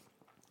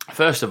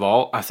 First of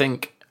all, I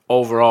think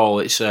overall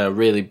it's a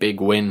really big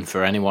win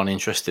for anyone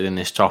interested in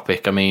this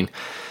topic. I mean,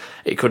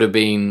 it could have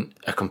been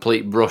a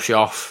complete brush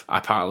off. I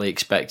partly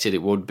expected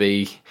it would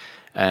be.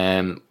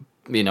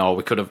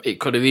 It could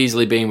have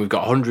easily been, we've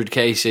got 100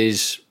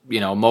 cases,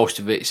 most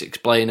of it's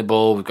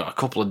explainable. We've got a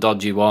couple of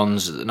dodgy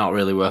ones that are not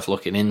really worth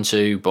looking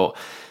into, but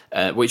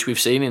which we've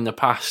seen in the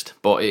past,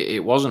 but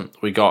it wasn't.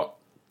 We got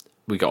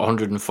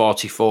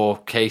 144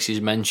 cases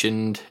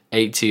mentioned,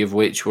 80 of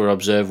which were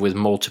observed with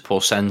multiple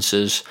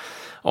sensors,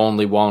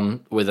 only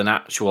one with an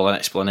actual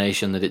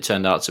explanation that it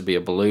turned out to be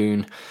a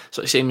balloon.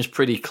 So it seems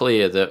pretty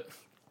clear that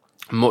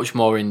much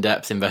more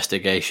in-depth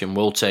investigation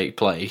will take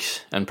place,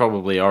 and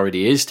probably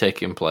already is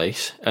taking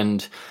place,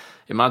 and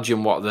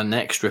imagine what the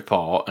next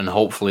report, and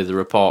hopefully the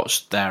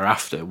reports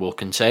thereafter, will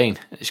contain.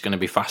 It's going to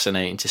be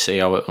fascinating to see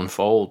how it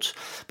unfolds.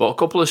 But a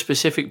couple of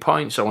specific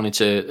points I wanted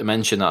to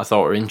mention that I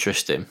thought were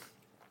interesting.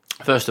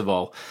 First of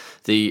all,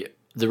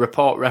 the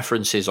report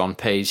references on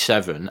page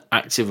 7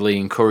 actively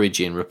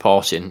encouraging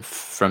reporting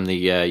from the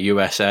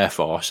US Air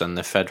Force and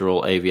the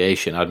Federal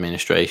Aviation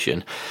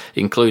Administration,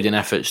 including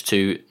efforts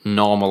to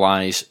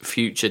normalise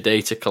future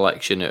data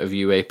collection of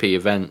UAP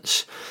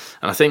events.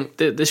 And I think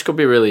this could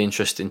be really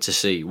interesting to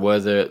see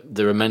whether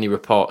there are many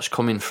reports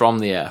coming from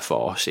the Air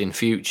Force in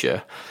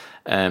future,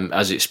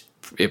 as it's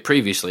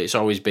previously it's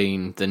always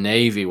been the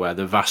Navy where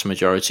the vast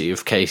majority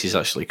of cases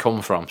actually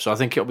come from. So I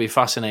think it'll be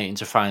fascinating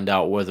to find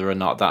out whether or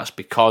not that's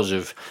because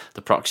of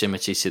the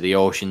proximity to the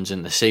oceans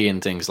and the sea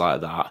and things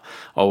like that,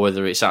 or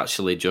whether it's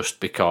actually just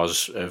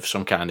because of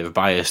some kind of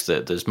bias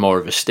that there's more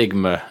of a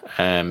stigma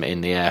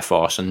in the Air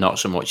Force and not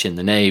so much in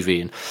the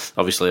Navy. And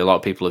obviously a lot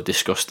of people have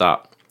discussed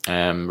that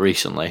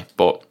recently,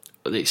 but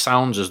it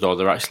sounds as though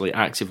they're actually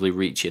actively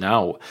reaching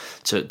out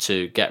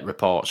to get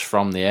reports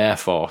from the Air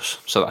Force.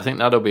 So I think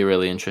that'll be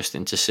really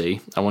interesting to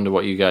see. I wonder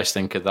what you guys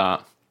think of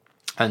that.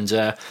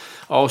 And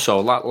also,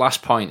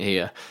 last point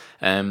here,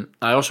 I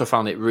also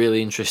found it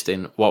really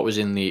interesting what was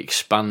in the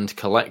expand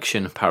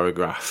collection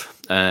paragraph,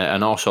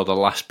 and also the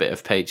last bit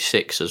of page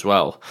 6 as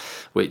well,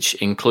 which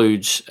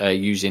includes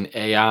using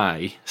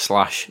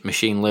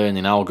AI/machine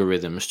learning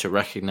algorithms to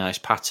recognise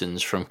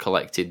patterns from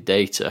collected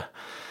data.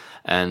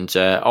 And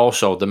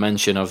also the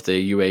mention of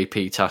the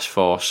UAP task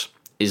force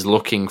is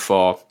looking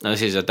for, and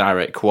this is a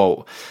direct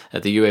quote,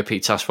 the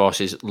UAP task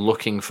force is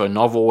looking for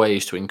novel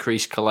ways to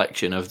increase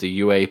collection of the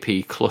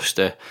UAP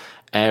cluster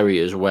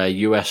areas where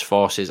US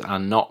forces are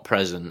not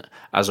present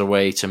as a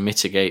way to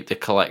mitigate the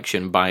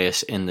collection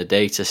bias in the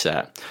data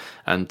set.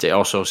 And it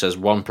also says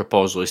one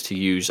proposal is to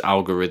use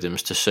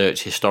algorithms to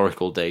search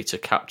historical data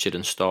captured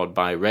and stored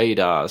by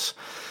radars.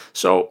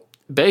 So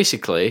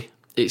basically,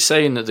 it's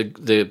saying that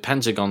the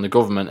Pentagon, the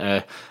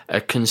government, are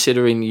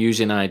considering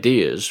using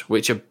ideas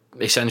which are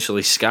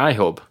essentially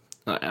Sky-Hub.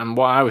 And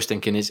what I was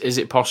thinking is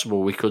it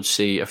possible we could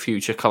see a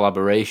future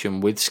collaboration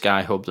with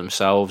Sky-Hub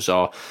themselves,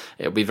 or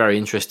it'll be very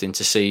interesting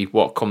to see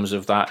what comes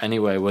of that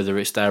anyway, whether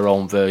it's their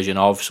own version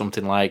of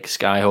something like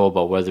Sky-Hub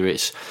or whether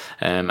it's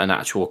an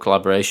actual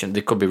collaboration.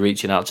 They could be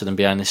reaching out to them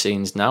behind the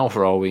scenes now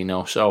for all we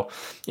know. So,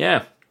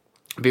 yeah.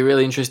 It'd be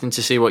really interesting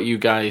to see what you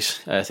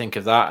guys think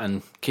of that,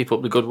 and keep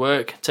up the good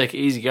work. Take it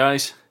easy,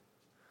 guys.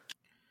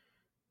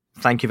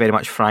 Thank you very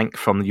much, Frank,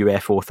 from the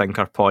UFO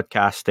Thinker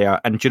podcast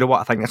there. And do you know what?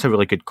 I think that's a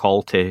really good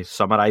call to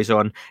summarise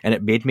on, and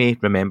it made me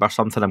remember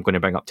something I'm going to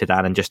bring up to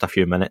Dan in just a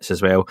few minutes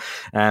as well.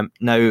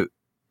 Now,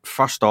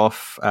 first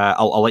off,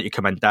 I'll let you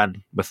come in,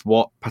 Dan, with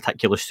what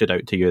particularly stood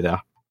out to you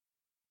there.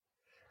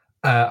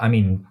 I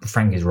mean,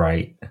 Frank is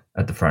right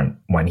at the front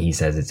when he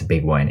says it's a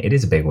big win. It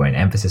is a big win.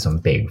 Emphasis on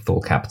big,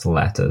 full capital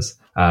letters.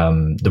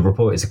 The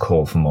report is a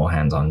call for more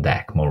hands on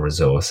deck, more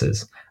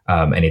resources.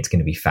 And it's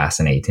going to be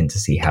fascinating to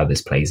see how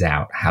this plays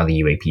out, how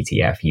the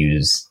UAPTF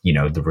use,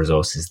 the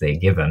resources they're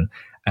given.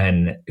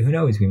 And who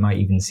knows, we might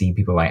even see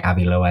people like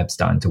Avi Loeb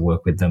starting to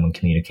work with them and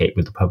communicate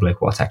with the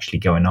public what's actually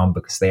going on,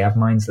 because they have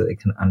minds that they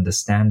can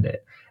understand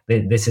it.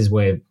 This is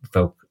where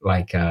folk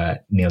like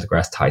Neil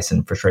deGrasse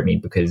Tyson frustrate me,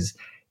 because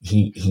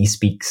he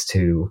speaks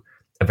to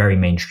a very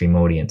mainstream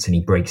audience and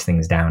he breaks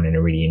things down in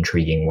a really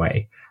intriguing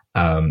way.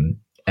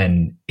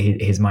 And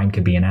his mind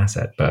could be an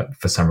asset, but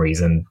for some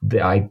reason,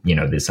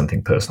 there's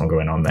something personal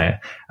going on there.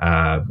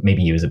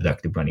 Maybe he was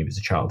abducted when he was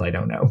a child, I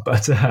don't know,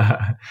 but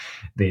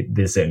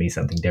there's certainly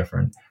something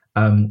different.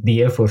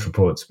 The Air Force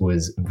reports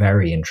was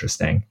very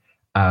interesting,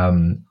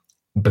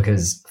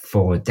 because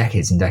for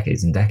decades and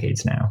decades and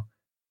decades now,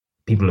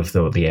 people have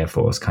thought the Air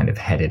Force kind of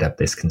headed up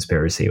this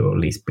conspiracy, or at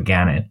least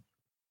began it.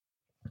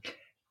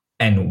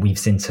 And we've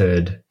since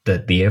heard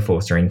that the Air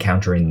Force are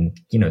encountering,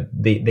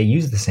 they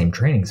use the same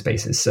training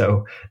spaces.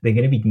 So they're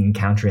going to be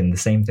encountering the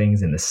same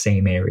things in the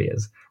same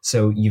areas.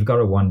 So you've got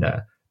to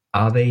wonder,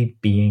 are they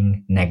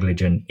being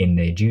negligent in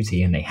their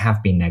duty? And they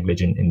have been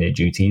negligent in their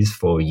duties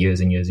for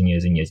years and years and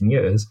years and years and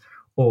years.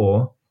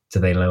 Or do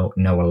they know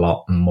a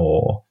lot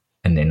more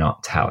and they're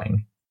not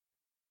telling?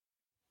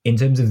 In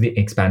terms of the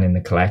expanding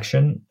the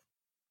collection,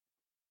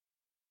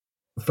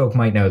 folk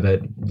might know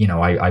that,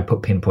 I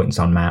put pinpoints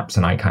on maps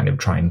and I kind of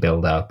try and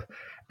build up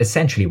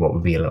essentially what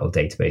would be a little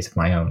database of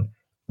my own.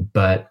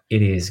 But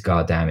it is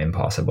goddamn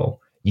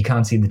impossible. You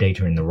can't see the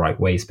data in the right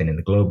way, spinning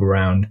the globe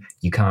around.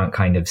 You can't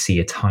kind of see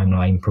a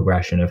timeline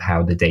progression of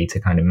how the data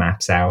kind of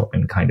maps out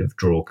and kind of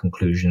draw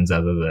conclusions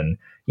other than,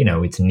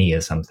 it's near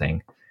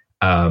something.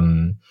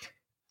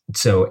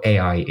 So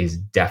AI is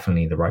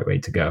definitely the right way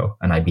to go.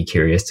 And I'd be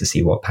curious to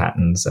see what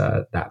patterns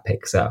that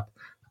picks up.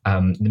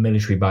 The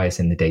military bias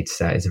in the data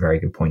set is a very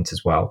good point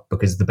as well,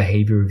 because the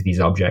behavior of these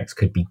objects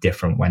could be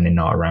different when they're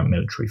not around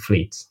military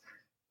fleets.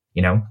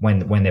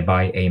 When they're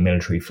by a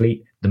military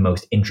fleet, the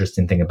most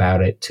interesting thing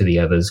about it to the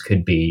others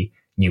could be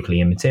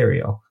nuclear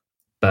material.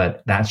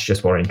 But that's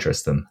just what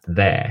interests them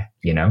there,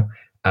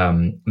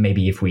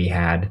 Maybe if we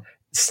had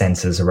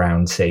sensors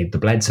around, say, the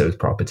Bledsoe's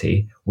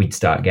property, we'd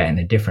start getting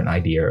a different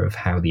idea of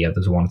how the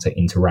others want to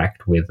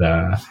interact with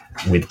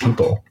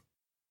people.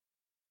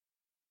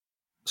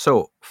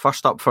 So,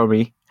 first up for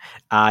me,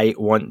 I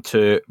want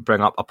to bring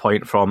up a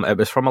point it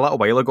was from a little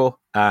while ago.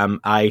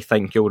 I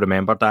think you'll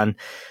remember, Dan,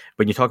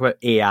 when you talk about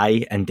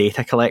AI and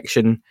data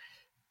collection,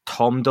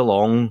 Tom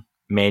DeLonge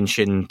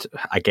mentioned,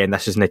 again,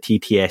 this is in the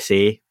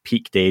TTSA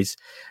peak days,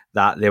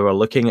 that they were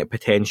looking at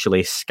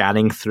potentially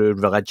scanning through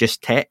religious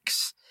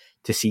texts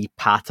to see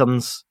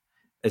patterns.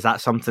 Is that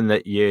something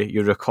that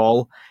you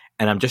recall?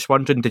 And I'm just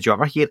wondering, did you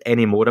ever hear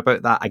any more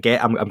about that?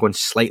 I'm going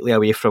slightly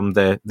away from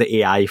the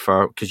AI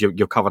because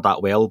you've covered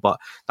that well, but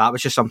that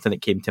was just something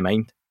that came to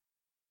mind.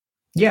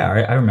 Yeah,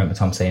 I remember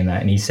Tom saying that,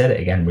 and he said it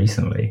again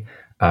recently,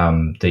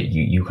 that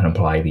you can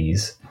apply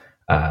these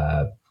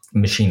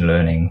machine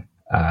learning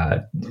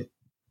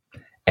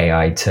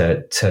AI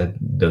to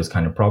those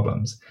kind of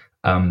problems.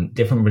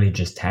 Different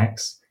religious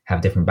texts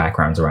have different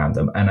backgrounds around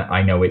them, and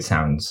I know it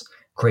sounds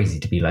crazy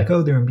to be like,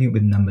 oh, they're imbued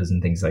with numbers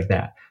and things like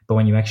that. But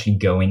when you actually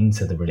go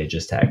into the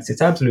religious text,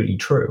 it's absolutely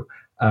true.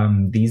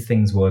 These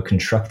things were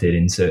constructed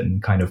in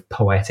certain kind of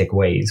poetic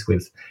ways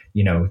with,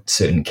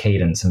 certain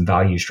cadence and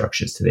value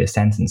structures to their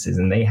sentences,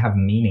 and they have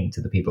meaning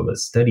to the people that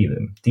study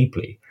them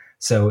deeply.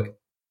 So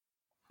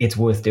it's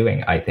worth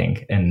doing, I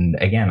think. And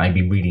again, I'd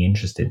be really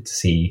interested to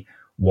see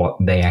what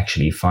they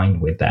actually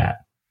find with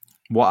that.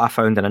 What I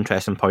found an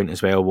interesting point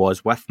as well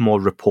was with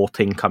more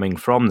reporting coming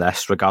from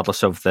this,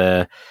 regardless of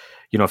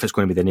if it's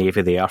going to be the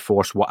Navy, the Air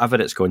Force, whatever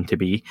it's going to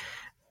be,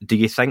 do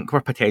you think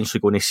we're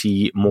potentially going to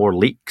see more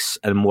leaks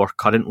and more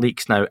current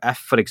leaks? Now, if,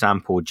 for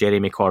example,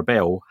 Jeremy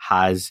Corbell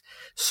has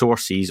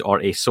sources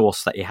or a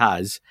source that he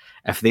has,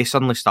 if they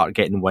suddenly start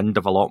getting wind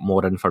of a lot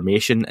more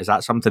information, is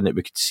that something that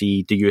we could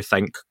see, do you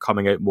think,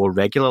 coming out more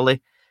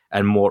regularly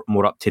and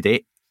more up to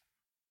date?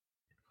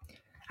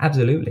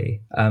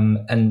 Absolutely.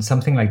 And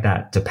something like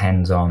that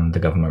depends on the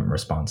government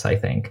response, I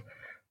think.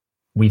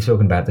 We've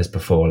spoken about this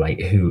before,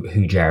 like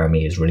who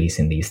Jeremy is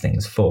releasing these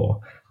things for.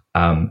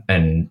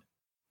 And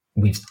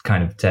we've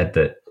kind of said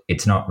that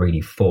it's not really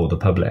for the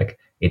public.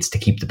 It's to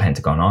keep the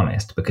Pentagon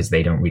honest, because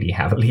they don't really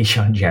have a leash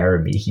on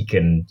Jeremy. He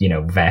can,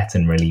 vet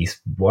and release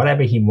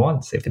whatever he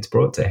wants if it's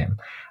brought to him.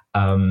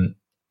 And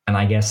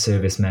I guess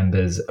service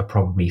members are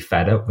probably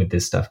fed up with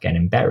this stuff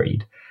getting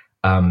buried.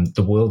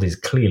 The world is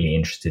clearly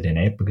interested in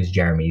it because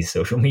Jeremy's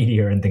social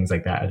media and things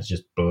like that has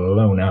just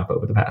blown up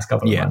over the past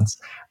couple of months.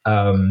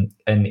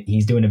 And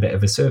he's doing a bit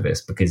of a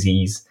service because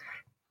he's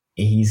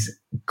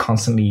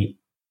constantly,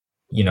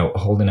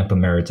 holding up a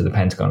mirror to the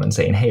Pentagon and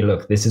saying, hey,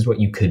 look, this is what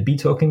you could be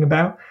talking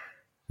about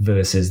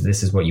versus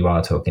this is what you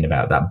are talking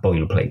about, that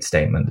boilerplate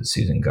statement that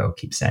Susan Go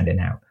keeps sending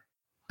out.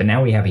 But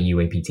now we have a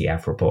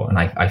UAPTF report, and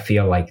I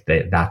feel like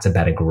that's a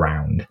better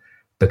ground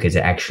because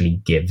it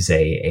actually gives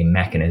a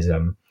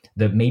mechanism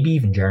that maybe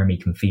even Jeremy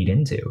can feed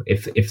into.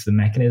 If the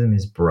mechanism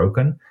is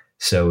broken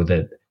so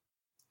that,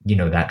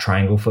 that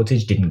triangle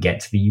footage didn't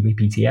get to the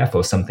UAPTF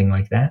or something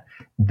like that,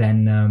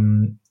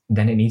 then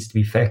it needs to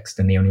be fixed.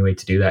 And the only way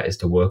to do that is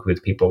to work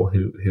with people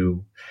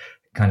who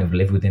kind of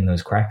live within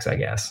those cracks, I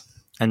guess.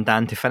 And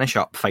Dan, to finish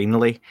up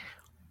finally,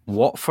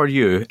 what for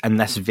you in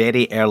this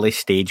very early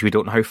stage, we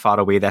don't know how far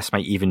away this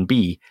might even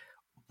be,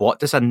 what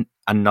does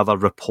another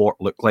report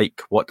look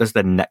like? What does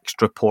the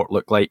next report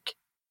look like?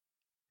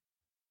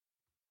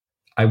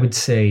 I would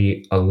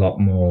say a lot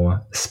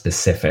more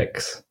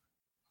specifics.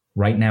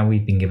 Right now,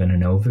 we've been given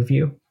an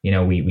overview.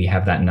 We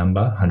have that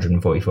number,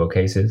 144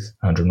 cases,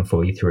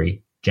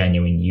 143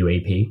 genuine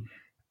UAP.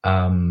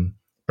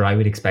 But I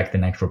would expect the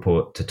next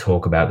report to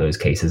talk about those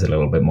cases a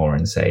little bit more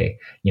and say,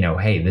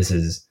 hey, this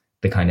is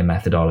the kind of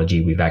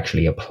methodology we've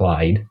actually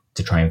applied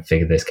to try and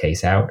figure this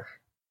case out.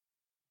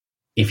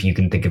 If you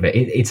can think of it,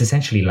 it's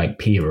essentially like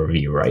peer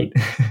review, right?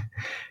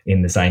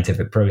 In the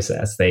scientific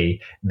process, they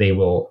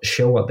will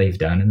show what they've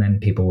done and then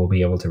people will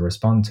be able to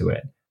respond to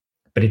it.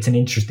 But it's an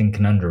interesting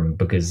conundrum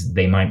because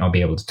they might not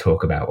be able to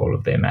talk about all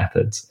of their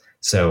methods.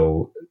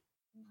 So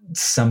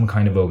some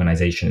kind of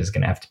organization is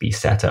going to have to be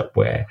set up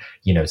where,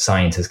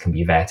 scientists can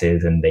be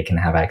vetted and they can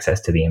have access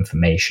to the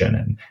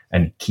information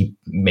and keep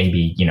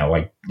maybe,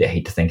 I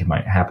hate to think it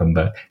might happen,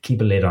 but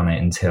keep a lid on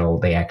it until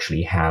they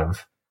actually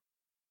have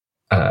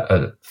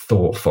a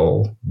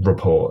thoughtful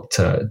report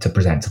to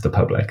present to the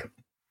public.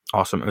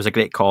 Awesome. It was a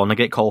great call and a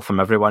great call from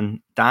everyone.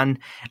 Dan,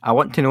 I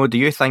want to know, do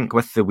you think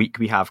with the week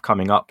we have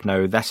coming up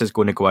now, this is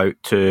going to go out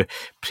to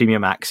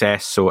premium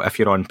access? So if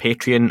you're on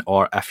Patreon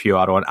or if you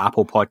are on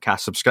Apple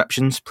Podcast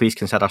subscriptions, please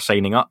consider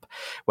signing up.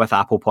 With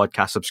Apple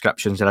Podcast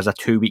subscriptions, there is a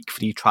 2-week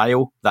free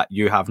trial that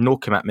you have no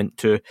commitment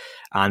to.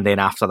 And then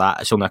after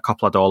that, it's only a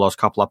couple of dollars,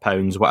 couple of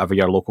pounds, whatever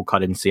your local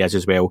currency is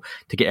as well,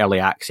 to get early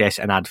access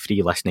and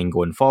ad-free listening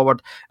going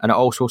forward. And it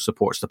also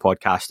supports the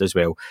podcast as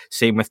well.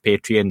 Same with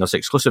Patreon. There's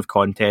exclusive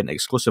content,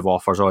 exclusive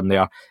offers on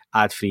there.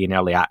 Ad-free and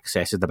early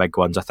access is the big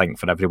ones, I think,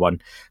 for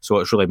everyone. So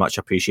it's really much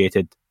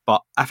appreciated.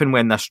 But if and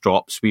when this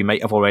drops, we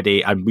might have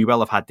already, and we will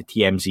have had the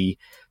TMZ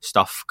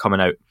stuff coming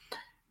out.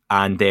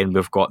 And then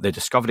we've got the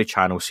Discovery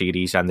Channel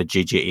series and the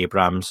J.J.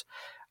 Abrams.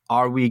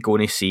 Are we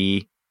going to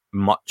see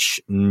much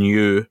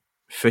new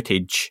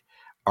footage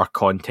or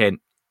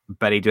content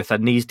buried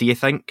within these, do you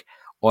think?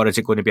 Or is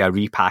it going to be a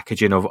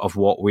repackaging of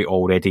what we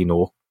already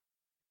know?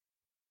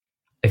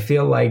 I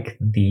feel like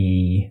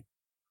the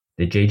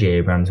J.J.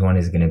 Abrams one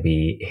is going to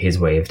be his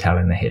way of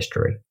telling the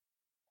history.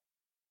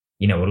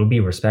 It'll be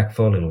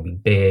respectful, it'll be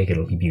big,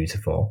 it'll be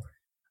beautiful.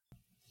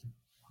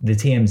 The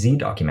TMZ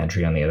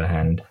documentary, on the other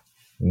hand,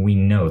 we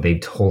know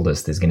they've told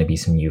us there's going to be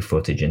some new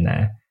footage in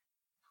there.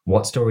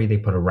 What story they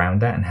put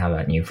around that and how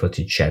that new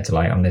footage sheds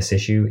light on this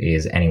issue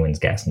is anyone's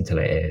guess until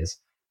it is.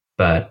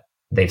 But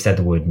they've said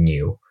the word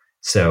new.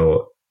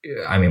 So,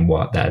 I mean,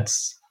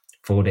 that's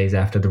 4 days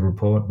after the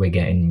report, we're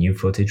getting new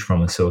footage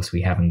from a source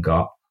we haven't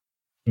got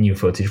new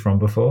footage from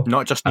before.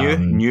 Not just new,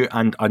 new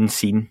and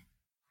unseen.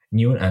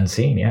 New and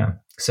unseen, yeah.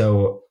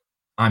 So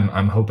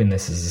I'm hoping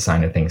this is a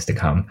sign of things to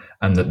come,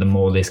 and that the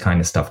more this kind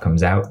of stuff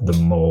comes out, the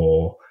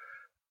more,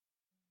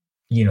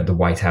 the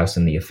White House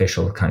and the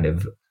official kind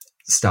of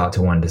start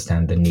to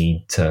understand the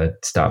need to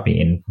start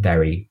being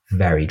very,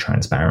 very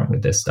transparent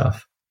with this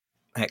stuff.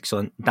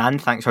 Excellent. Dan,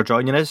 thanks for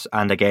joining us.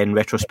 And again,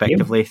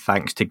 retrospectively,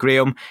 thanks to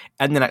Graham.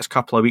 In the next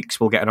couple of weeks,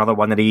 we'll get another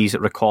one of these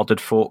recorded,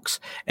 folks.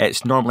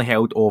 It's normally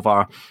held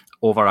over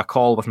a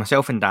call with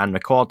myself and Dan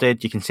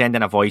recorded. You can send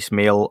in a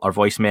voicemail or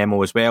voice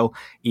memo as well.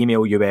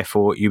 Email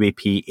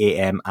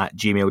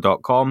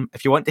ufouapam@gmail.com.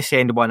 If you want to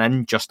send one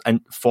in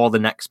for the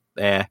next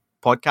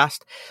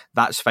podcast,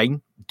 that's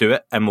fine. Do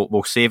it and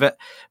we'll save it.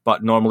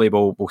 But normally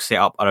we'll set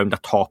up around a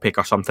topic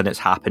or something that's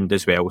happened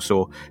as well.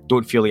 So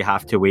don't feel you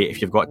have to wait.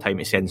 If you've got time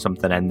to send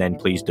something in, then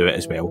please do it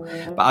as well.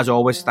 But as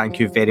always, thank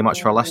you very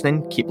much for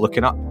listening. Keep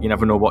looking up. You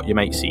never know what you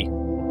might see.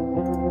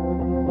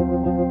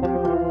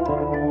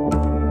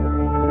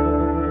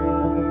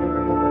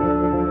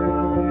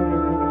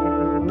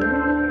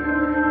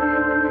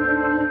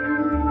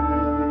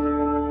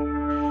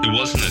 It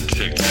wasn't a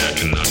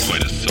tic-tac and not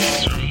quite a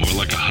saucer, more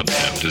like a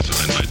hubcap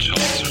designed by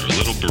Chaucer, a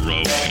little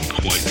Baroque and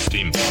quite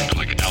steampunk,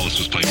 like Alice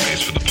was playing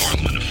bass for the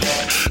Parliament of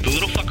Folk. The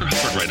little fucker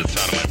hovered right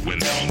outside of my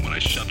window, and when I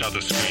shoved out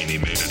the screen, he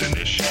made it an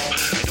issue.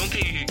 I don't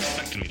think he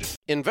expected me to...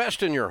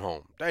 Invest in your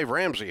home. Dave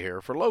Ramsey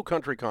here for Low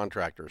Country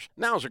Contractors.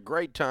 Now's a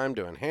great time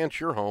to enhance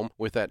your home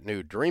with that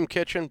new dream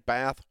kitchen,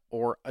 bath,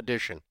 or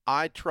addition.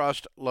 I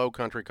trust Low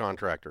Country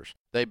Contractors.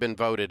 They've been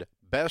voted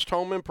Best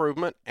Home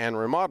Improvement and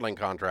Remodeling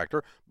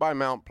Contractor by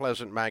Mount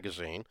Pleasant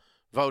Magazine,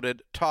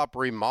 voted Top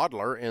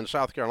Remodeler in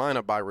South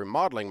Carolina by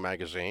Remodeling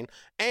Magazine,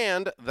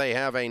 and they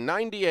have a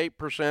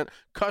 98%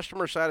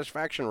 customer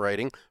satisfaction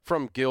rating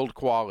from Guild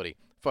Quality.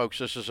 Folks,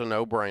 this is a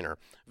no-brainer.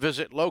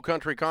 Visit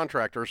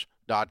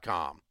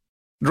lowcountrycontractors.com.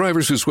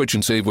 Drivers who switch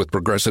and save with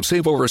Progressive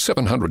save over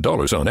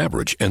 $700 on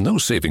average, and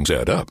those savings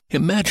add up.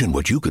 Imagine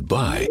what you could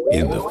buy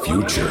in the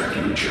future.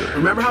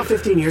 Remember how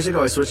 15 years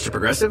ago I switched to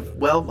Progressive?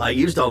 Well, I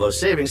used all those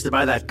savings to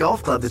buy that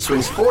golf club that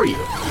swings for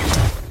you.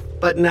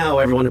 But now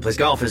everyone who plays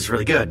golf is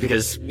really good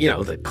because,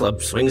 the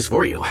club swings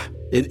for you.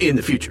 In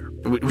the future,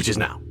 which is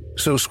now.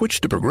 So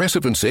switch to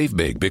Progressive and save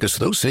big because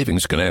those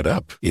savings can add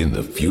up in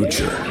the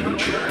future.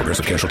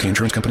 Progressive Casualty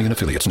Insurance Company and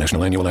Affiliates.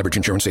 National annual average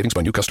insurance savings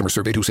by new customers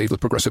surveyed who saved with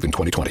Progressive in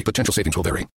 2020. Potential savings will vary.